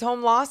some of these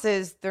home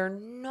losses, they're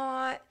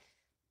not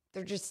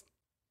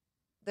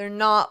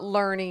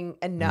learning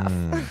enough.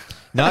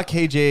 Not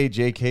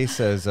KJJK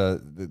says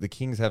the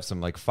Kings have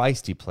some like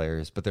feisty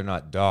players, but they're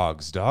not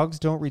dogs. Dogs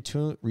don't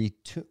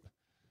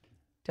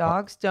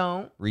Dogs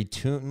don't.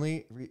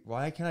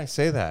 Why can I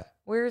say that?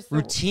 Where's the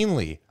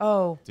Routinely.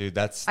 Oh, Dude,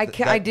 that's I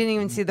didn't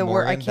even see the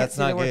word. I can't that's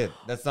see not the word. good.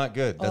 That's not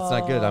good. That's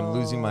not good. I'm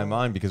losing my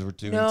mind because we're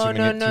doing No,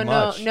 too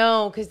much.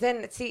 no. Because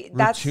then that's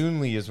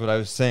Routinely is what I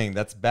was saying.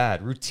 That's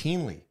bad.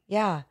 Routinely.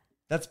 yeah.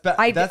 That's bad.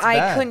 I That's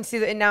bad. couldn't see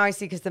that, and now I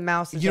see because the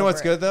mouse is. You know over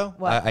what's it. good though?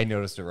 What? I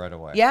noticed it right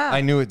away. Yeah. I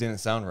knew it didn't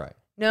sound right.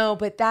 No,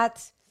 but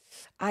that's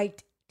I.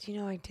 Do you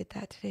know I did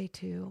that today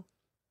too?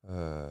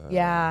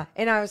 Yeah,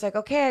 and I was like,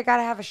 okay, I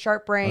gotta have a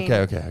sharp brain.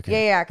 Okay.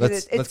 Yeah,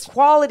 because it's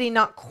quality,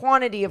 not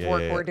quantity of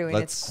work we're doing.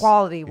 It's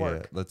quality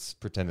work. Let's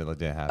pretend it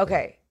didn't happen.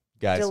 Okay,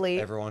 guys, delete.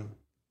 everyone.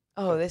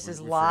 Oh, this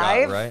is we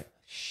live, forgot, right?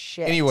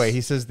 Shit. Anyway, he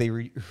says they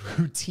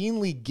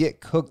routinely get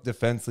cooked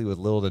defensively with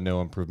little to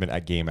no improvement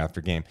at game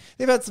after game.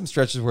 They've had some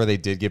stretches where they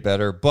did get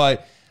better,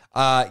 but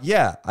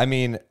yeah, I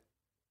mean,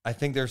 I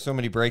think there's so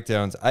many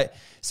breakdowns.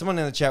 Someone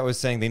in the chat was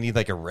saying they need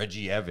like a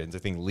Reggie Evans. I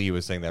think Lee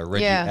was saying that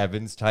Reggie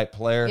Evans type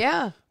player.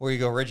 Yeah. Where you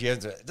go, Reggie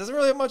Evans doesn't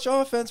really have much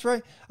offense,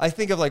 right? I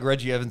think of like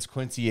Reggie Evans,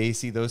 Quincy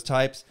Acey, those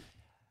types.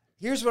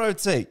 Here's what I would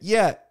say.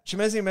 Yeah,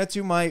 Chimezie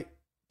Metu might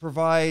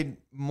provide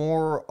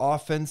more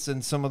offense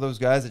than some of those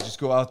guys that just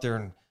go out there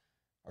and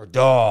are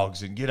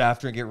dogs and get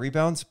after and get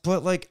rebounds.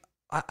 But like,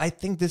 I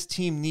think this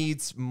team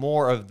needs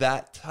more of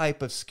that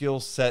type of skill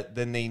set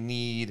than they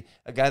need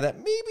a guy that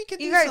maybe could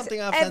do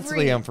something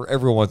offensively for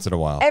every once in a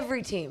while.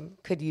 Every team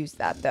could use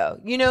that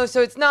though.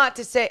 So it's not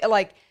to say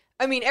like,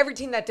 I mean, every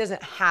team that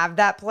doesn't have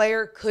that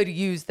player could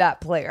use that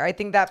player. I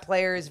think that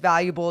player is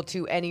valuable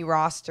to any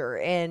roster.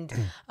 And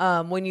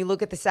when you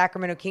look at the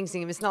Sacramento Kings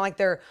team, it's not like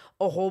they're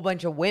a whole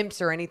bunch of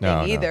wimps or anything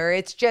either. No.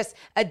 It's just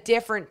a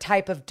different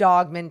type of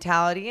dog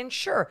mentality. And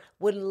sure,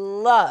 would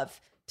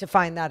love to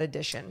find that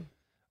addition.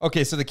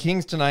 Okay, so the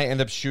Kings tonight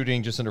end up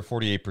shooting just under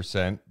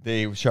 48%.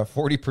 They shot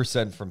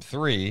 40% from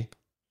three,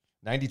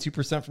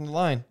 92% from the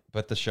line,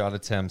 but the shot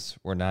attempts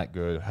were not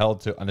good.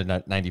 Held to under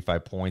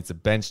 95 points. The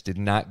bench did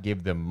not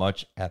give them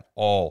much at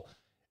all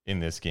in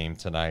this game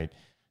tonight.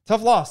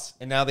 Tough loss,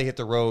 and now they hit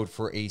the road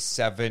for a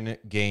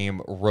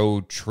 7-game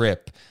road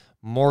trip.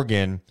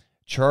 Morgan,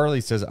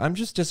 Charlie says, I'm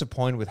just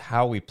disappointed with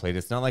how we played.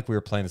 It's not like we were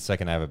playing the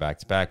second half of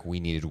back-to-back. We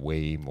needed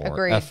way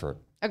more effort.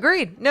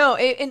 Agreed. No,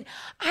 I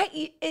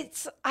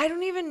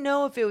don't even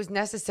know if it was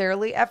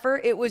necessarily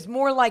effort. It was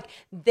more like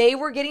they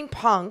were getting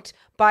punked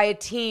by a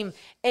team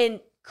and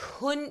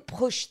couldn't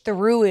push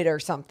through it or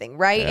something,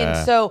 right? Yeah.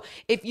 And so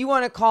if you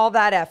want to call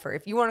that effort,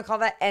 if you want to call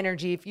that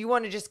energy, if you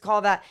want to just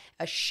call that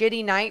a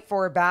shitty night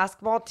for a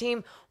basketball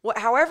team,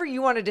 however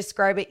you want to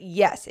describe it,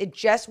 yes, it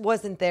just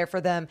wasn't there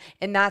for them.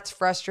 And that's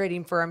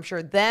frustrating for, I'm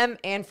sure, them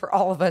and for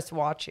all of us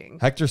watching.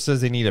 Hector says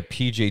they need a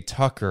PJ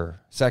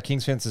Tucker. Sac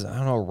Kings fan says, I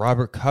don't know,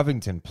 Robert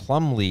Covington,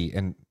 Plumlee,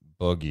 and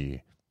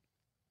Boogie.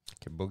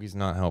 Okay, Boogie's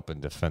not helping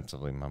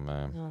defensively, my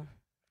man. No.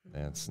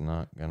 That's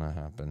not going to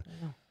happen.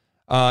 No.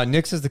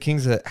 Nick says the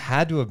Kings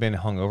had to have been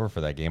hungover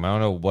for that game. I don't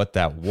know what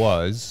that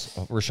was.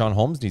 Rashawn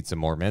Holmes needs some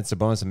more, man.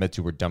 Sabonis and Metu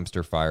were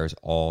dumpster fires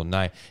all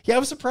night. Yeah, I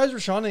was surprised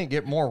Rashawn didn't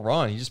get more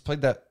run. He just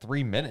played that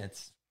 3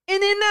 minutes.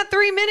 And in that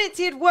 3 minutes,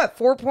 he had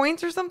 4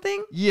 points or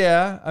something?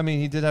 Yeah, I mean,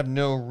 he did have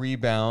no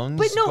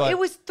rebounds. But it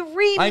was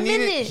 3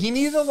 minutes. He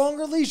needed a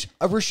longer leash.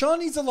 Rashawn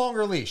needs a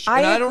longer leash. I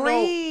agree. Don't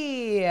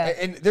know.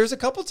 And there's a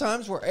couple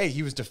times where,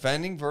 he was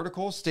defending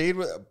vertical,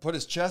 put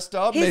his chest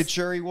up, made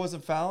sure he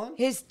wasn't fouling.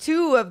 His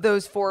 2 of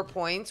those 4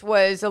 points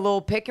was a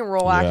little pick and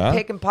roll,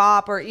 pick and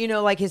pop, or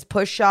like his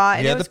push shot.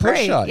 And it was the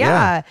push shot.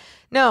 Yeah.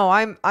 No,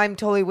 I'm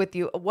totally with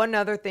you. One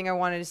other thing I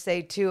wanted to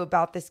say too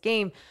about this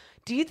game.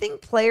 Do you think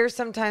players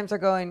sometimes are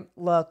going,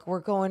 look, we're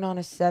going on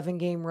a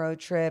 7-game road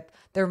trip.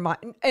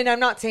 And I'm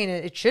not saying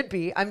it should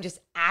be. I'm just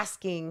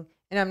asking,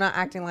 and I'm not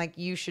acting like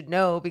you should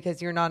know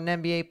because you're not an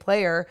NBA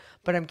player.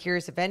 But I'm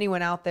curious if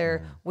anyone out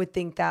there would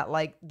think that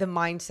like the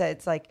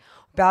mindset's like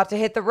about to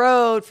hit the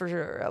road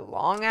for a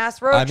long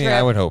ass road trip.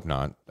 I would hope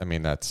not. I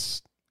mean,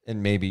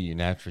 and maybe you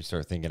naturally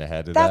start thinking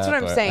ahead of that. That's what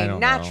I'm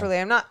saying. Naturally.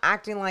 I'm not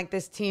acting like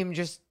this team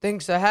just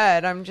thinks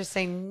ahead. I'm just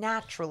saying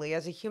naturally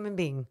as a human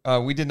being.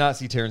 We did not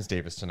see Terrence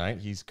Davis tonight.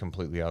 He's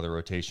completely out of the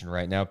rotation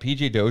right now.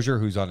 PJ Dozier,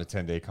 who's on a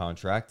 10-day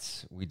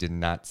contract. We did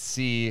not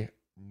see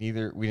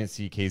neither. We didn't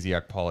see KZ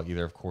Okpala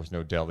either. Of course,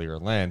 no Deli or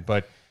Len.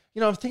 But,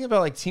 I'm thinking about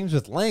like teams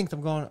with length.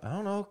 I'm going, I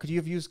don't know. Could you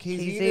have used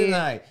KZ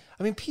tonight?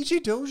 I mean,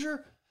 PJ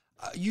Dozier,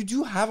 you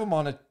do have him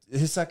on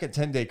his second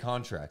 10-day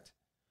contract.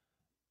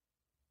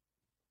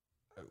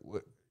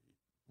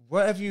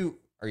 What have you?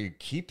 Are you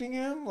keeping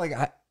him? Like,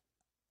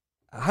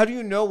 how do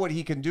you know what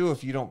he can do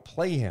if you don't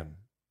play him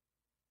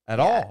at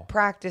all?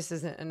 Practice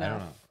isn't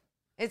enough.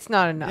 It's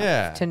not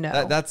enough to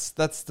know. That's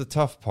the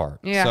tough part.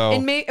 Yeah, so,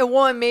 and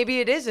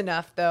maybe it is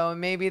enough though, and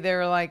maybe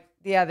they're like,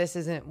 this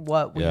isn't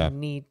what we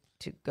need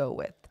to go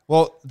with.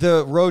 Well,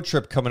 the road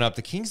trip coming up,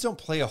 the Kings don't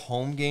play a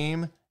home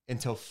game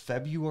until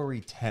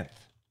February 10th,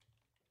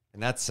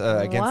 and that's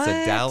against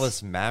the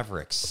Dallas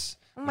Mavericks,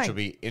 which will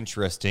be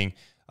interesting.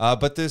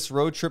 But this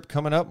road trip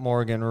coming up,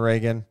 Morgan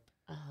Reagan,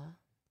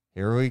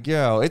 here we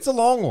go. It's a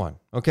long one,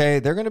 okay?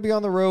 They're going to be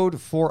on the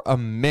road for a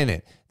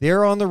minute.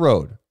 They're on the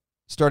road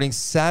starting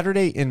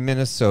Saturday in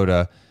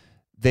Minnesota.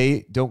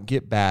 They don't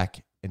get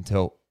back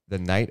until the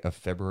night of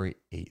February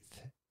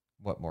 8th.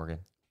 What, Morgan?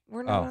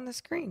 We're not on the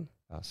screen.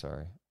 Oh,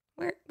 sorry.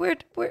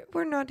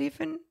 We're not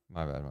even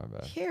My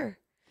bad. here.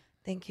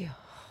 Thank you.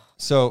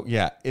 So,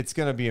 yeah, it's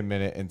going to be a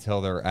minute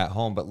until they're at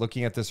home. But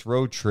looking at this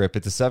road trip,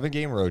 it's a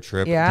 7-game road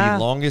trip, Yeah.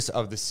 the longest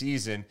of the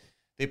season.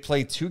 They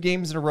played 2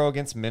 games in a row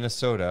against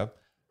Minnesota.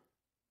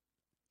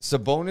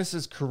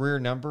 Sabonis' career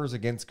numbers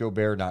against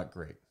Gobert, not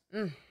great.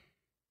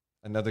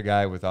 Another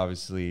guy with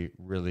obviously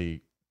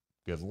really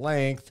good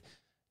length.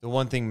 The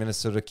one thing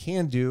Minnesota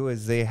can do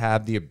is they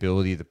have the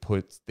ability to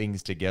put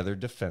things together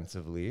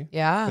defensively.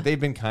 Yeah. But they've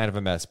been kind of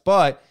a mess.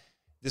 But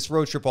this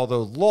road trip,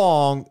 although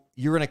long,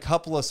 you're in a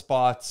couple of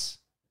spots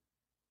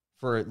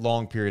for a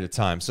long period of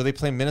time. So they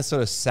play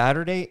Minnesota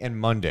Saturday and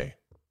Monday.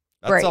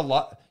 That's Right. a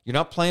lot. You're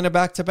not playing a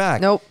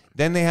back-to-back. Nope.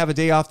 Then they have a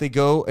day off. They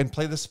go and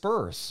play the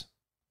Spurs.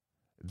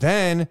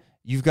 Then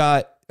you've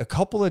got a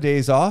couple of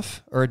days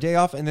off or a day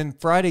off. And then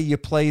Friday you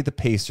play the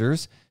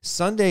Pacers.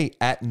 Sunday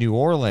at New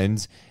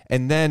Orleans.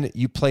 And then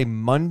you play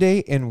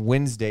Monday and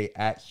Wednesday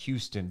at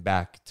Houston,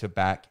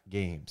 back-to-back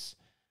games.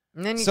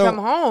 And then you come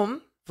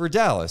home. For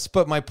Dallas.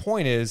 But my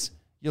point is,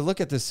 you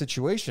look at this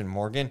situation,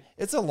 Morgan,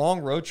 it's a long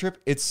road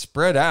trip. It's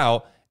spread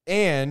out.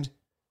 And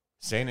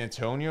San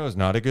Antonio is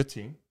not a good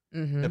team.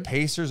 The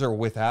Pacers are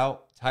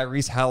without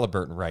Tyrese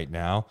Halliburton right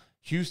now.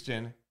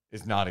 Houston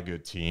is not a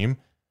good team.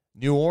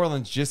 New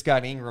Orleans just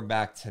got Ingram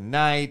back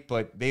tonight,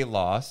 but they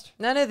lost.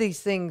 None of these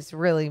things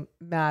really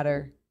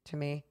matter to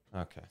me.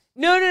 Okay.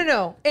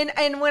 No.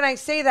 And when I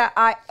say that,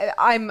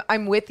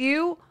 I'm with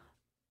you.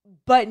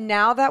 But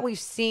now that we've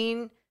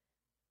seen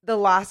the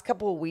last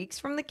couple of weeks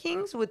from the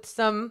Kings with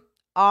some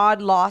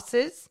odd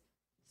losses,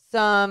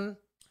 some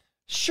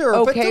Sure,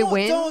 okay but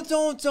wins.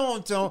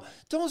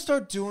 don't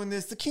start doing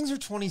this. The Kings are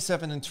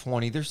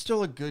 27-20. They're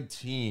still a good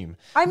team.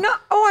 I'm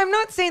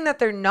not saying that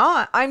they're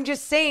not. I'm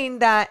just saying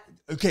that.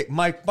 Okay,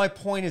 my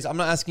point is, I'm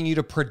not asking you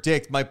to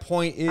predict. My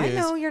point is, I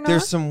know you're not.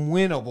 There's some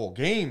winnable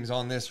games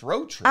on this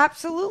road trip.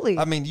 Absolutely.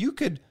 I mean, you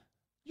could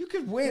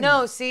win.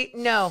 No. This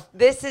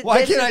is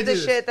the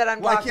this? shit that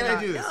I'm Why talking can't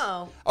about. I do this?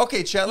 No.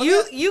 Okay, Chad.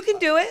 You can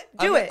do it.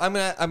 Do it. I'm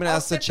gonna I'll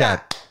ask the skip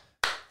chat. that.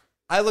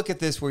 I look at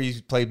this where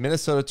you played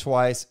Minnesota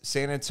twice,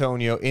 San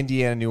Antonio,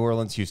 Indiana, New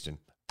Orleans, Houston.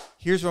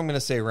 Here's what I'm going to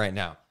say right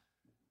now.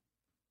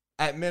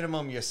 At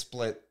minimum, you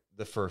split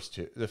the first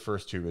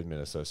two with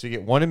Minnesota. So you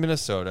get one in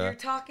Minnesota. You're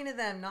talking to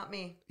them, not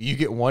me. You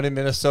get one in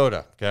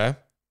Minnesota, okay?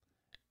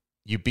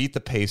 You beat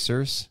the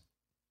Pacers.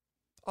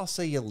 I'll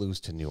say you lose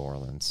to New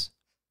Orleans,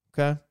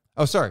 okay?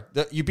 Oh, sorry.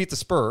 You beat the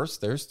Spurs.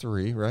 There's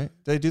 3, right?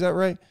 Did I do that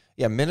right?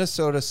 Yeah,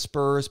 Minnesota,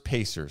 Spurs,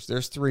 Pacers.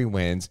 There's 3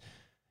 wins.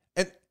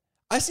 And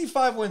I see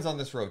 5 wins on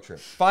this road trip.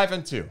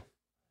 5-2.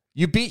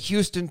 You beat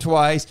Houston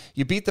twice.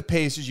 You beat the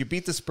Pacers. You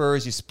beat the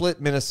Spurs. You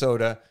split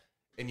Minnesota.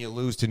 And you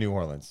lose to New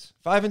Orleans.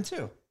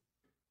 5-2.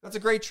 That's a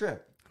great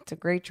trip. It's a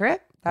great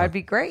trip. That would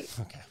be great.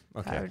 Okay.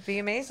 That would be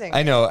amazing.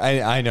 I know.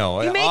 I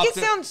know. You make it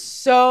sound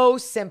so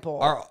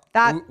simple.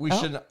 We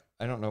shouldn't.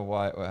 I don't know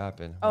what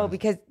happened. Oh,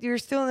 because you're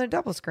still in the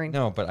double screen.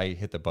 No, but I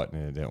hit the button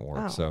and it didn't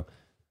work. Oh. So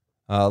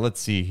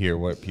let's see here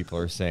what people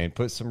are saying.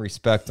 Put some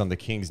respect on the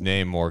King's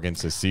name, Morgan,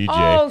 says CJ.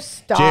 Oh,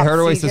 stop, Jay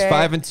Hardaway CJ. says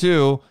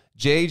 5-2.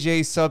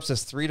 JJ Sub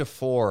says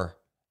 3-4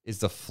 is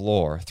the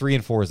floor.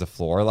 3-4 is the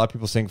floor. A lot of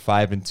people saying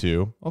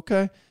 5-2.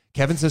 Okay.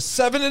 Kevin says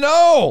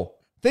 7-0.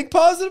 Think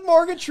positive,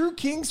 Morgan. True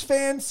Kings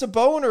fan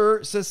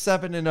Saboner says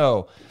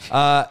 7-0.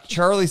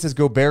 Charlie says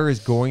Gobert is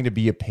going to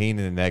be a pain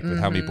in the neck with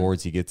how many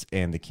boards he gets,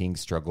 and the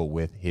Kings struggle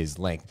with his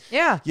length.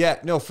 Yeah. Yeah,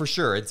 no, for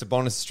sure. It's a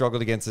bonus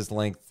struggled against his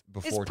length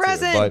before, His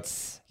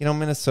presence. But,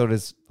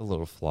 Minnesota's a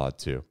little flawed,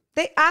 too.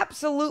 They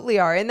absolutely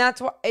are. And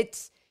that's why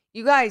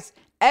you guys,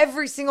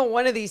 every single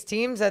one of these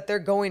teams that they're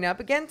going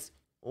up against,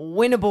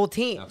 winnable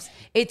teams.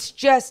 It's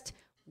just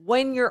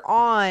when you're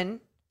on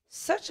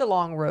such a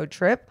long road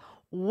trip,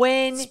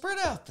 when It's spread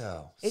out,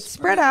 though. it's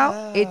spread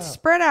out. It's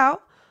spread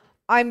out.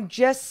 I'm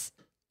just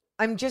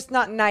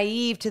not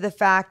naive to the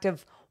fact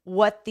of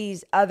what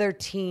these other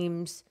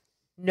teams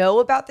know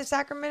about the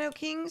Sacramento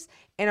Kings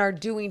and are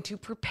doing to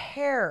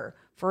prepare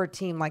for a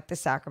team like the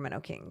Sacramento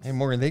Kings. Hey,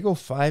 Morgan, they go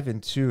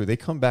 5-2. They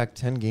come back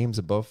 10 games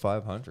above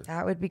 500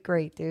 That would be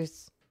great,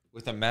 Deuce.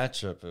 with a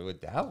matchup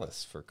with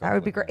Dallas for a couple That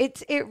would be of great.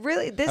 months. It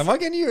really this Am I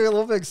getting you a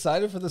little bit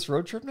excited for this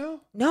road trip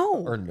now? no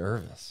Or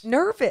nervous?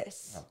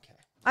 nervous. Okay.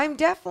 I'm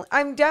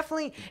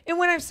definitely, and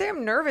when I say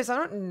I'm nervous, I'm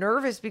not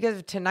nervous because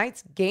of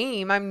tonight's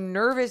game. I'm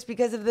nervous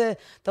because of the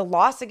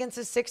loss against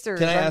the Sixers.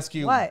 Can I ask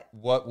you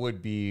what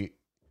would be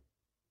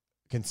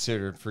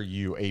considered for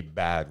you a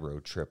bad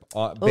road trip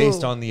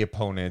based on the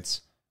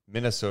opponents?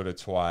 Minnesota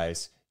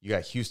twice. You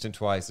got Houston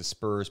twice, the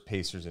Spurs,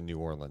 Pacers, and New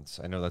Orleans.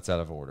 I know that's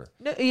out of order.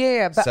 No,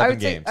 yeah, but 7 I would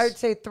games.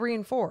 say 3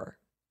 and 4.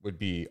 Would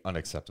be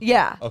unacceptable.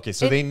 Yeah. Okay,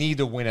 so they need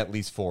to win at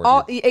least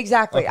 4.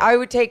 Exactly. Okay. I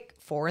would take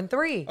 4 and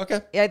 3. Okay.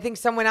 Yeah, I think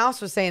someone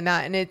else was saying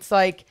that, and it's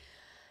like,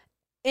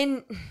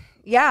 and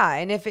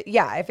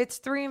if it's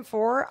 3 and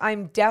 4,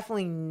 I'm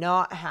definitely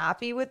not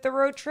happy with the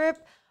road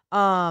trip.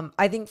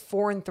 I think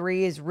 4 and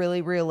 3 is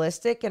really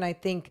realistic, and I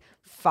think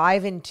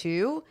 5 and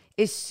 2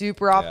 is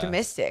super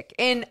optimistic.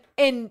 And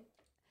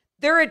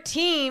they're a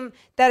team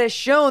that has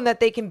shown that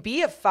they can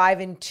be a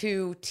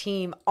 5-2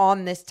 team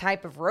on this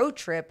type of road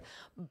trip.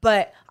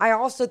 But I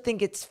also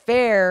think it's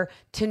fair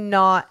to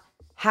not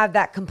have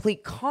that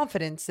complete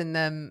confidence in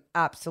them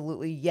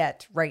absolutely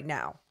yet right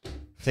now.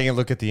 Taking a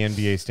look at the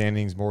NBA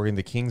standings, Morgan,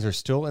 the Kings are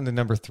still in the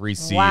number 3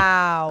 seed.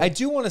 Wow. I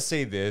do want to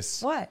say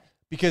this. What?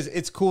 Because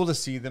it's cool to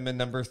see them in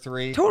number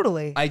 3.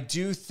 Totally. I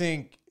do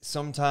think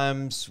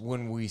sometimes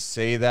when we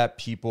say that,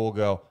 people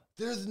go,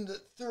 they're the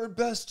third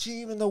best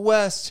team in the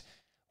West,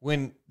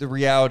 when the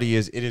reality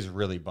is it is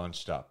really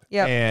bunched up.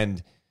 Yep.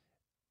 And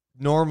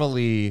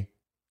normally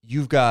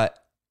you've got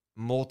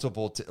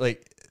multiple,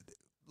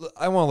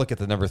 I want to look at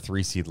the number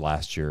 3 seed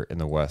last year in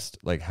the West,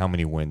 like how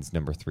many wins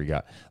number 3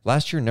 got.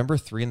 Last year, number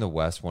 3 in the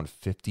West won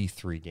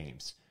 53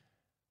 games.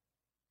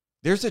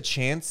 There's a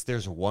chance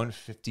there's one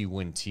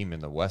 50-win team in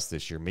the West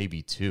this year,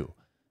 maybe 2.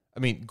 I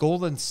mean,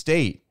 Golden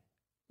State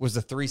was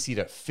the 3 seed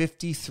at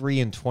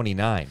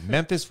 53-29.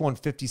 Memphis won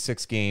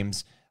 56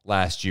 games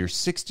last year,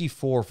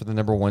 64 for the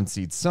number 1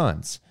 seed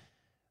Suns.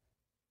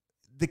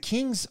 The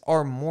Kings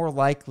are more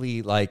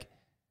likely, like,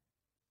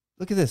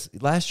 look at this.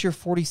 Last year,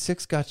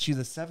 46 got you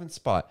the 7th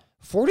spot.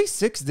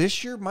 46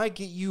 this year might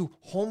get you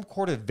home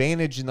court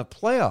advantage in the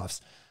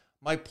playoffs.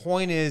 My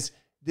point is,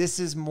 this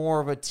is more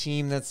of a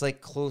team that's like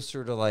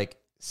closer to like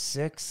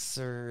 6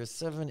 or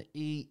 7,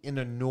 8 in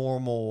a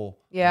normal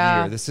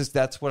year.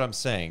 That's what I'm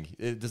saying.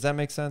 Does that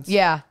make sense?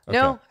 Yeah. Okay.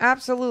 No,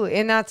 absolutely.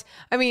 And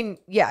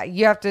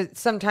you have to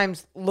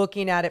sometimes,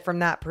 looking at it from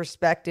that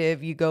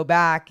perspective, you go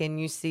back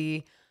and you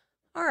see,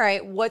 all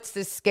right, what's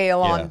the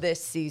scale on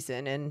this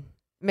season? And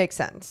makes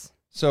sense.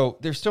 So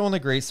they're still in a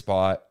great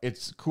spot.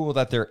 It's cool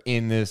that they're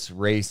in this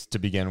race to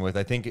begin with.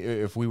 I think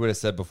if we would have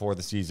said before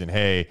the season,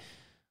 hey,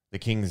 the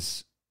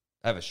Kings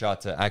have a shot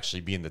to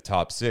actually be in the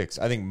top 6,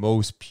 I think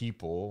most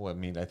people,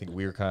 I think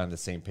we were kind of on the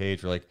same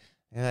page. We're like,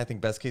 I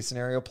think best case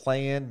scenario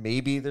play in.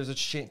 Maybe there's a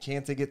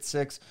chance they get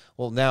 6.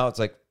 Well, now it's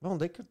like, well,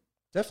 they could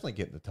definitely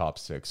get in the top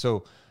 6.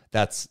 So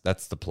that's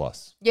the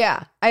plus.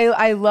 Yeah.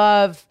 I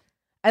love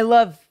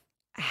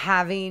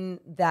having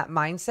that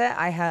mindset.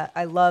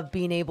 I love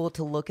being able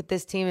to look at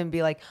this team and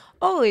be like,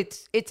 oh,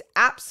 it's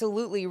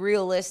absolutely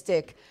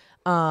realistic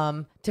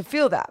to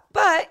feel that.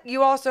 But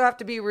you also have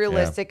to be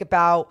realistic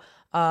about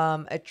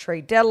a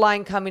trade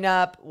deadline coming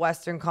up,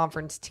 Western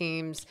Conference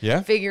teams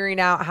figuring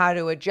out how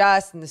to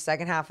adjust in the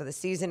second half of the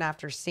season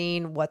after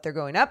seeing what they're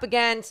going up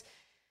against.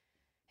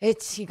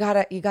 You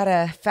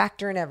gotta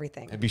factor in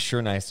everything. It'd be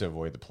sure nice to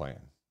avoid the play-in.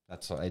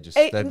 That's what I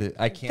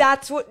can't.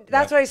 That's what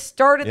I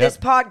started this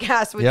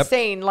podcast with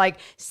saying, like,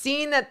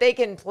 seeing that they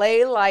can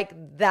play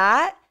like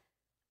that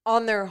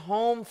on their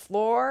home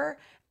floor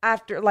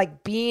after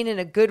like being in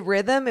a good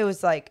rhythm. It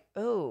was like,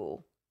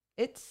 oh,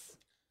 it's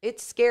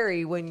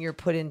scary when you're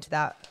put into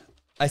that.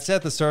 I said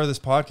at the start of this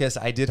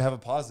podcast, I did have a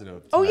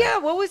positive tonight. Oh yeah,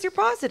 what was your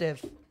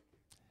positive?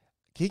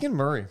 Keegan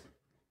Murray.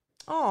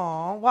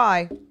 Oh,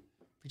 why?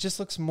 He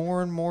just looks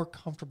more and more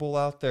comfortable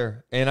out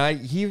there,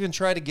 and he even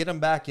tried to get him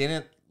back in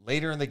it.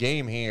 Later in the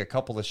game, he had a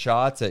couple of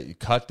shots that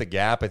cut the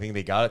gap. I think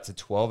they got it to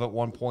 12 at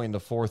one point in the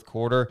fourth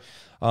quarter.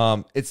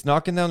 It's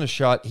knocking down the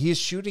shot. He is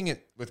shooting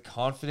it with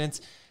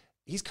confidence.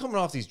 He's coming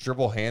off these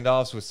dribble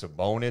handoffs with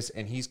Sabonis,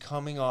 and he's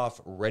coming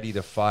off ready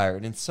to fire.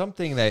 And it's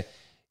something that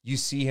you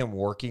see him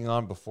working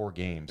on before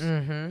games.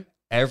 Mm-hmm.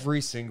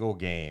 Every single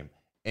game.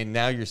 And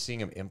now you're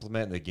seeing him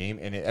implement in the game.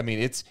 And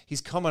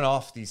he's coming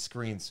off these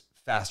screens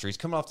faster. He's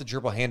coming off the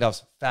dribble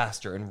handoffs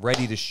faster and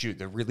ready to shoot.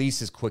 The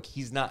release is quick.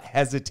 He's not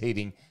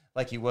hesitating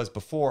like he was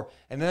before.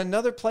 And then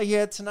another play he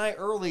had tonight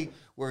early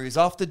where he's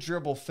off the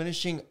dribble,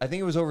 finishing, I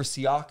think it was over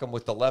Siakam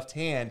with the left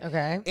hand.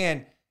 Okay.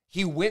 And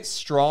he went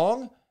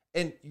strong.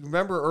 And you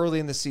remember early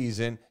in the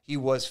season, he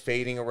was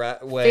fading away.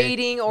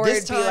 Fading, or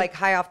it'd be like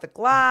high off the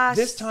glass.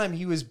 This time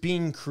he was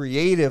being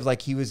creative,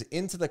 like he was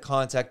into the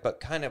contact, but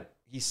kind of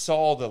he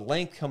saw the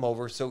length come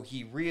over, so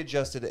he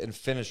readjusted it and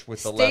finished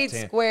with the left hand.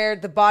 Stayed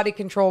squared. The body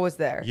control was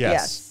there.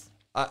 Yes.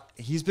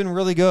 He's been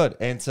really good.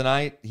 And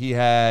tonight he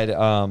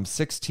had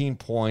 16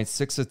 points,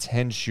 6 of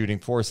 10 shooting,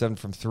 4 of 7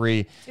 from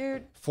 3.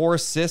 Dude. 4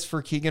 assists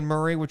for Keegan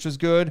Murray, which was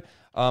good.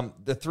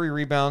 The 3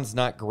 rebounds,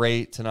 not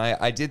great tonight.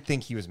 I did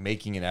think he was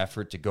making an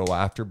effort to go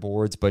after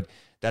boards, but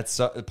that's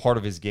part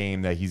of his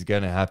game that he's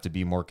going to have to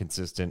be more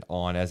consistent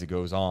on as it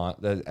goes on,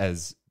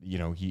 as you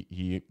know,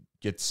 he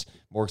gets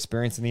more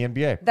experience in the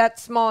NBA. That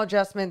small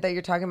adjustment that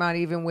you're talking about,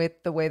 even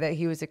with the way that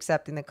he was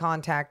accepting the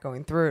contact,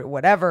 going through it,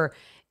 whatever,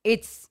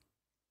 it's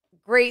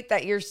great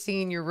that you're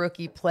seeing your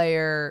rookie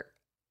player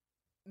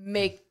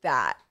make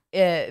that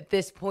at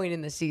this point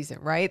in the season,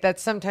 right?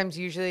 That's sometimes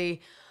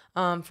usually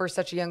for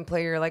such a young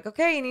player, like,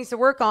 okay, he needs to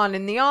work on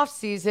in the off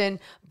season,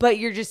 but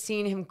you're just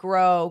seeing him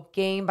grow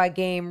game by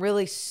game,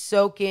 really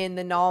soak in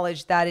the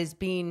knowledge that is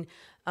being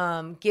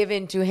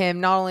given to him,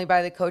 not only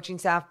by the coaching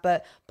staff,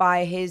 but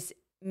by his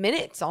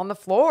minutes on the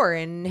floor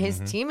and his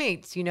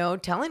teammates, you know,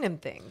 telling him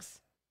things.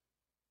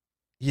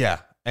 Yeah.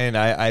 And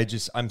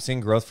I'm seeing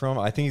growth from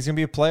him. I think he's going to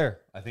be a player.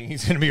 I think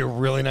he's going to be a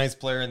really nice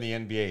player in the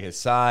NBA. His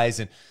size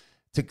and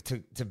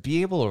to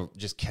be able to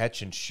just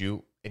catch and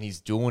shoot, and he's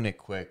doing it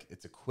quick.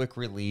 It's a quick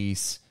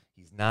release.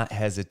 He's not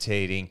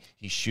hetsitating.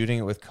 He's shooting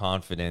it with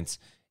confidence.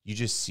 You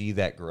just see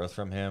that growth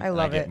from him. I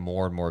love and I get it.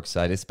 more and more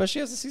excited,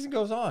 especially as the season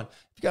goes on.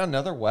 If you got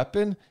another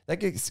weapon, that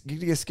gets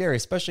scary,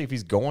 especially if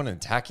he's going and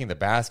attacking the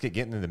basket,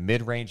 getting in the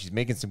mid-range. He's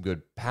making some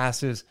good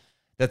passes.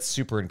 That's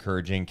super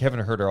encouraging.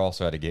 Kevin Huerter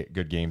also had a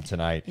good game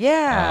tonight.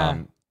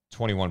 Yeah.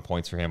 21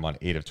 points for him on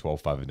 8 of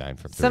 12, 5 of 9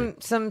 from 3.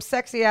 Some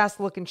sexy ass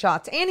looking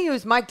shots. And he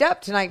was mic'd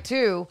up tonight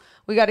too.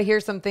 We got to hear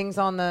some things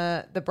on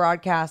the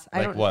broadcast.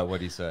 Like what?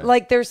 What did he say?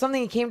 Like there's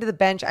something, he came to the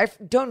bench. I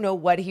don't know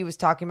what he was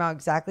talking about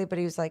exactly, but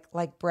he was like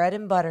bread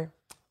and butter.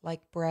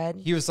 Like bread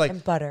He was like,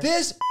 and butter.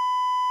 the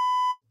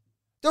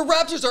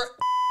Raptors are,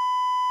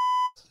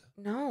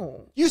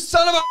 No. you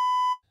son of a.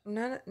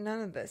 None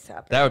of this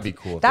happened. That would be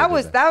cool. if That's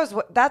they did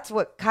that. that's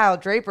what Kyle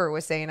Draper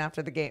was saying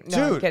after the game.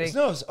 No, I'm Dude, kidding.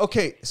 no,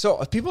 okay. So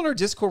people in our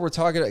Discord were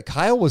talking.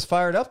 Kyle was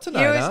fired up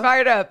tonight. He was huh?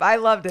 fired up. I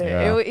loved it.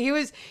 Yeah. He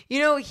was,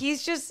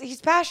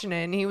 he's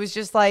passionate, and he was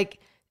just like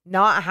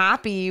not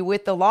happy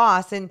with the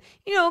loss. And,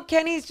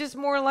 Kenny's just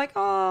more like,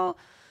 oh,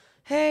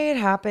 hey, it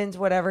happens,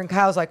 whatever. And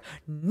Kyle's like,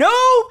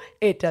 no,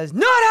 it does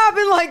not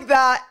happen like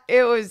that.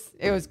 It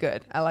was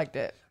good. I liked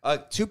it.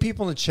 2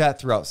 people in the chat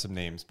threw out some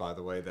names, by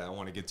the way, that I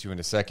want to get to in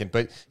a second.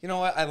 But you know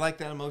what? I like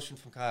that emotion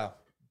from Kyle.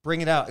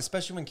 Bring it out,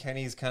 especially when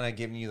Kenny's kind of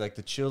giving you like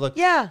the chill, like,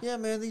 yeah,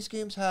 man, these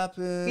games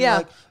happen. Yeah.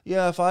 Like,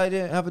 yeah, if I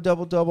didn't have a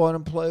double-double, I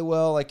didn't play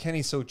well. Like,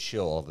 Kenny's so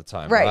chill all the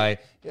time, right?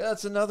 Yeah,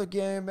 it's another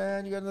game,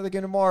 man. You got another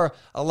game tomorrow.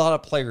 A lot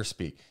of players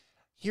speak.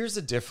 Here's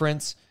the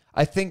difference.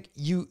 I think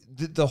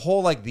the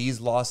whole like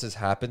these losses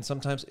happen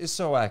sometimes is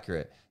so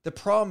accurate. The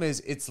problem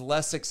is it's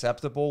less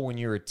acceptable when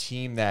you're a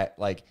team that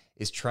like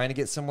is trying to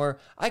get somewhere.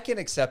 I can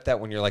accept that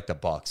when you're like the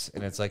Bucks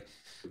and it's like,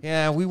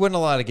 yeah, we win a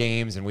lot of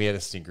games and we had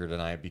a stinker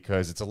tonight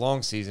because it's a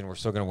long season. We're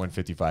still going to win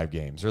 55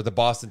 games. Or the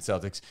Boston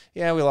Celtics,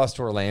 yeah, we lost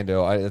to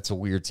Orlando. It's a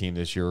weird team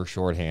this year. We're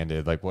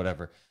shorthanded, like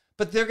whatever.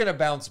 But they're going to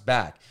bounce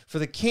back. For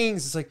the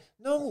Kings, it's like,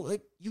 no,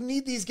 like you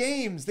need these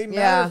games. They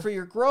matter for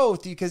your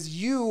growth because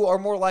you are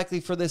more likely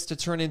for this to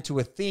turn into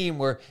a theme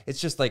where it's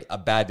just like a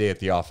bad day at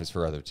the office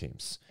for other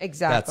teams.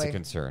 Exactly. That's a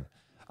concern.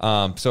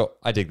 So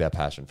I dig that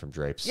passion from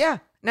Drapes. Yeah.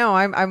 No,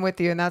 I'm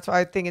with you. And that's why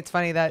I think it's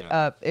funny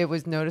that it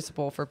was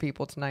noticeable for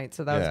people tonight.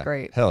 So that was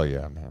great. Hell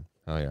yeah, man.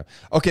 Hell yeah.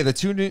 Okay, the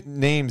 2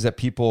 names that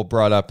people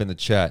brought up in the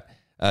chat,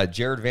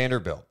 Jared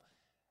Vanderbilt.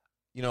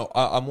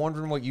 I'm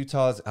wondering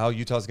how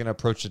Utah's going to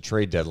approach the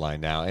trade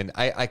deadline now. And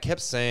I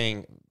kept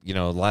saying,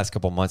 the last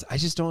couple of months, I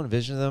just don't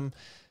envision them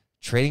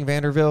trading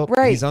Vanderbilt.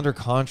 Right. He's under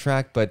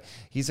contract, but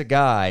he's a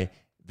guy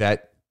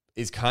that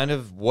is kind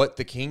of what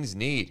the Kings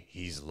need.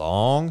 He's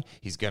long.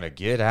 He's going to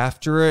get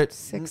after it.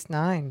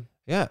 6'9".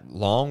 Yeah,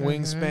 long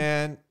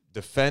wingspan,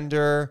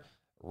 defender,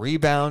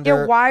 rebounder.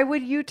 Yeah, why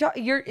would Utah?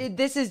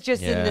 This is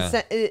just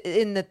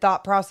in the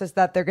thought process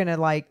that they're gonna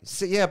like.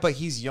 So, yeah, but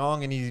he's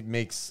young and he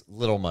makes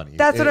little money.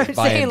 That's what I'm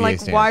saying. NBA Like,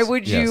 standards. why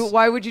would you? Yes.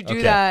 Why would you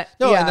do that?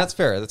 No, Yeah. and that's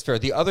fair. That's fair.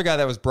 The other guy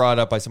that was brought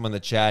up by someone in the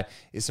chat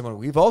is someone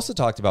we've also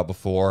talked about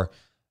before,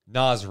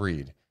 Naz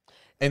Reid.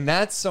 And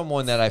that's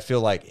someone that I feel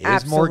like is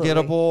Absolutely.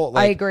 more gettable.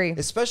 I agree.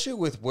 Especially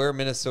with where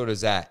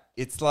Minnesota's at.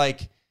 It's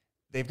like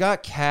they've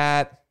got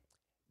Cat,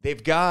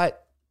 they've got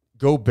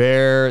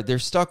Gobert. They're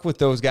stuck with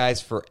those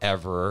guys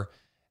forever.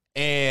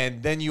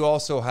 And then you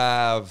also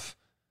have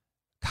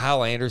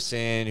Kyle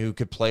Anderson, who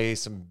could play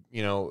some,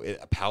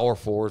 a power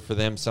forward for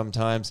them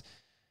sometimes.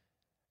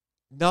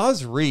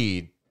 Naz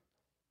Reid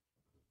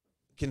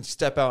can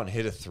step out and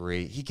hit a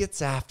 3. He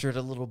gets after it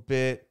a little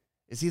bit.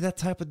 Is he that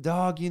type of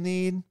dog you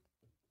need?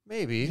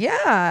 Maybe.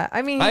 Yeah,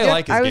 I mean, I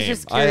like his I was game.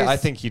 just curious. I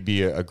think he'd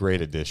be a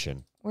great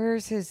addition.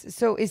 Where's his?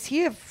 So is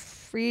he a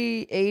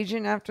free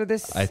agent after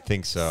this? I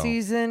think so.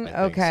 Season. I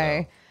think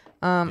Okay.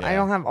 so. I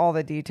don't have all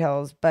the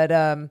details, but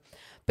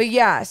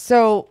yeah.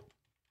 So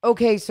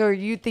okay. So are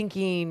you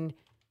thinking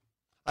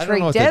I don't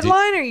know trade if they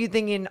deadline, or are you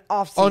thinking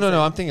off season? Oh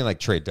no, I'm thinking like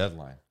trade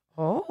deadline.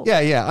 Oh.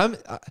 Yeah.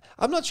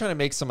 I'm not trying to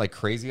make some like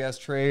crazy ass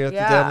trade at the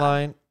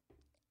deadline.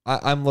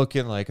 I'm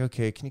looking like,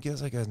 okay, can you get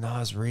us like a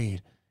Naz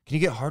Reid? Can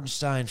you get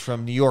Hardenstein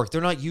from New York?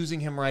 They're not using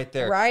him right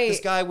there. Right.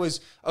 This guy was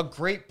a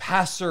great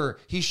passer.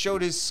 He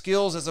showed his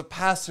skills as a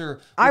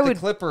passer with the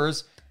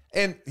Clippers,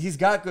 and he's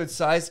got good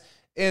size.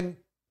 And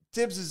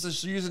Tibbs is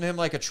just using him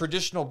like a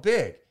traditional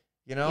big.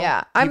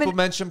 Yeah. People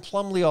mention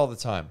Plumlee all the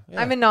time.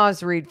 Yeah. I'm a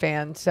Naz Reid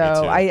fan,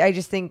 so I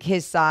just think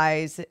his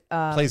size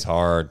plays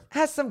hard,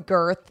 has some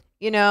girth.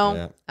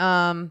 Yeah.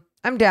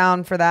 I'm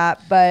down for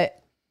that,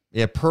 but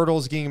yeah,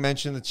 Pirtle's getting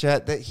mentioned in the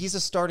chat that he's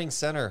a starting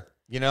center.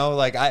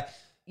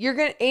 You're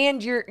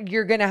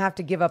gonna have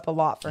to give up a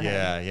lot for him.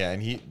 Yeah,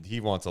 and he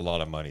wants a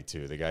lot of money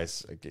too. The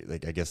guys,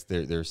 like I guess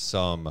there's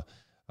some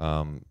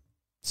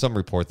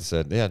report that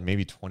said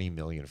maybe $20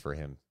 million for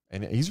him,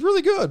 and he's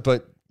really good,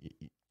 but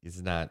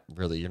he's not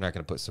really. You're not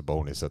going to put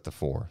Sabonis at the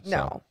 4.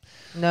 No.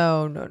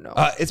 So. No.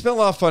 It's been a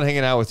lot of fun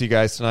hanging out with you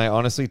guys tonight.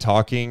 Honestly,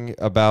 talking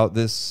about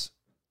this,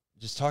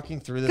 just talking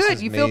through this.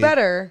 Good, you feel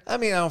better. I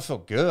mean, I don't feel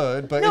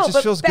good, but it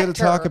just feels good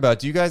to talk about.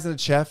 Do you guys in the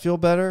chat feel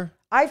better?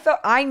 I felt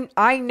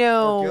I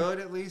know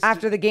good, at least?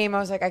 After the game I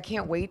was like, I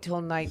can't wait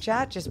till night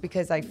chat just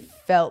because I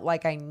felt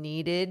like I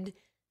needed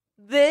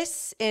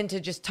this and to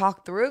just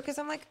talk through because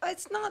I'm like,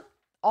 it's not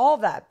all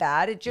that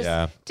bad. It just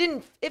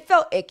it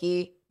felt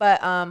icky,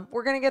 but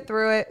we're going to get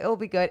through it. It'll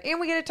be good. And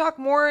we get to talk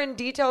more in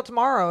detail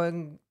tomorrow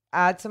and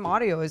add some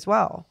audio as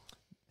well.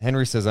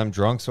 Henry says, I'm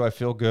drunk, so I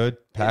feel good.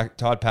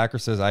 Todd Packer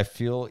says, I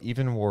feel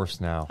even worse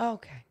now.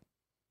 Okay.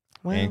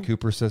 Well. And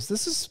Cooper says,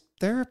 this is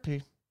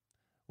therapy.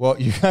 Well,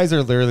 you guys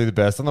are literally the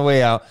best. On the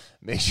way out,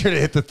 make sure to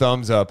hit the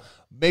thumbs up.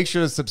 Make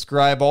sure to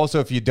subscribe. Also,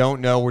 if you don't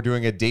know, we're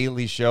doing a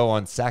daily show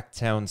on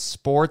Sacktown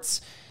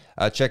Sports.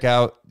 Check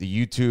out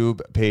the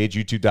YouTube page,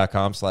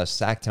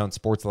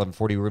 youtube.com/SacktownSports1140.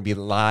 We're going to be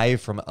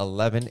live from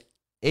 11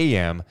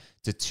 a.m.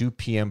 to 2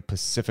 p.m.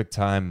 Pacific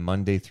time,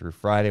 Monday through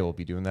Friday. We'll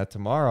be doing that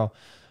tomorrow.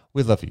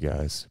 We love you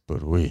guys,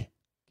 but we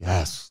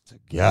got to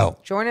go.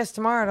 Join us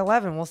tomorrow at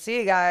 11. We'll see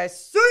you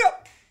guys. See ya!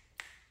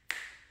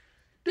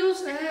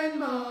 Deuce and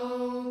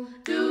Mo,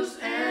 Deuce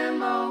and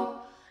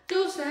Mo,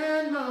 Deuce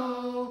and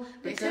Mo.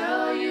 They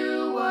tell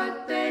you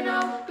what they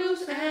know.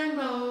 Deuce and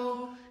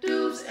Mo,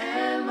 Deuce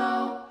and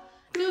Mo,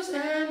 Deuce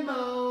and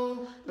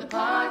Mo. The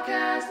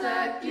podcast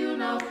that you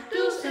know.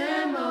 Deuce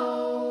and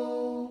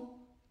Mo.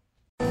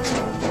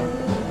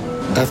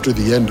 After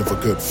the end of a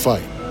good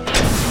fight,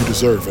 you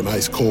deserve an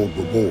ice-cold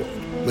reward.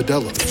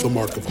 Modelo is the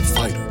mark of a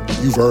fighter.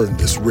 You've earned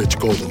this rich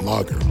golden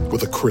lager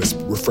with a crisp,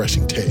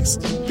 refreshing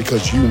taste.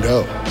 Because you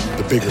know,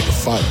 the bigger the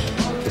fight,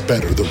 the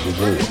better the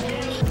reward.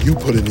 You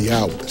put in the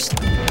hours,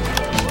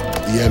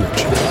 the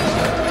energy,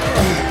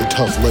 the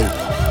tough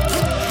labor.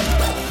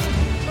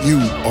 You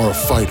are a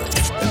fighter,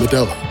 and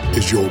Modelo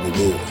is your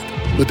reward.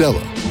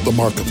 Modelo, the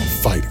mark of a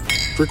fighter.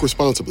 Drink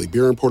responsibly.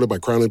 Beer imported by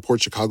Crown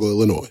Imports, Chicago,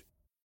 Illinois.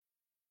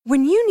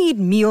 When you need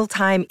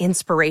mealtime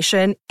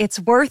inspiration,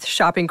 it's worth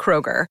shopping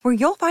Kroger, where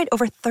you'll find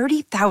over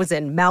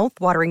 30,000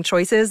 mouth-watering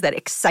choices that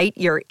excite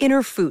your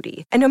inner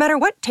foodie. And no matter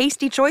what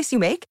tasty choice you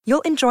make,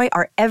 you'll enjoy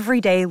our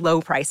everyday low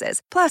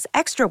prices, plus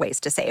extra ways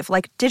to save,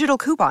 like digital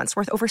coupons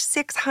worth over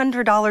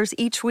 $600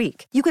 each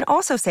week. You can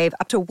also save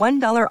up to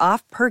 $1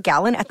 off per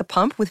gallon at the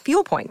pump with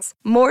fuel points.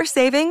 More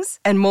savings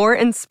and more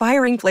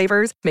inspiring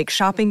flavors make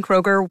shopping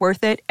Kroger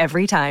worth it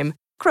every time.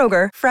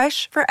 Kroger,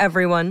 fresh for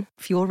everyone.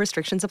 Fuel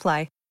restrictions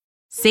apply.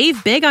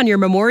 Save big on your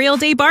Memorial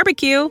Day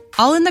barbecue,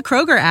 all in the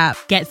Kroger app.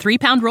 Get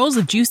 3-pound rolls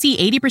of juicy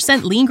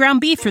 80% lean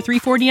ground beef for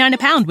 $3.49 a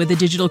pound with a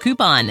digital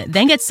coupon.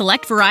 Then get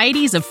select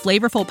varieties of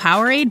flavorful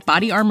Powerade,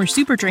 Body Armor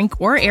Super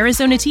Drink, or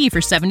Arizona tea for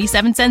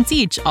 77 cents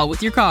each, all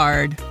with your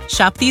card.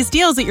 Shop these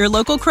deals at your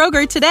local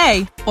Kroger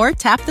today, or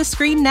tap the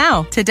screen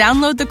now to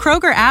download the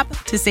Kroger app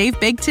to save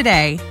big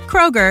today.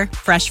 Kroger,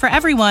 fresh for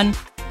everyone.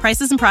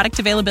 Prices and product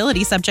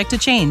availability subject to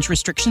change.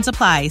 Restrictions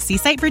apply. See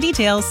site for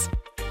details.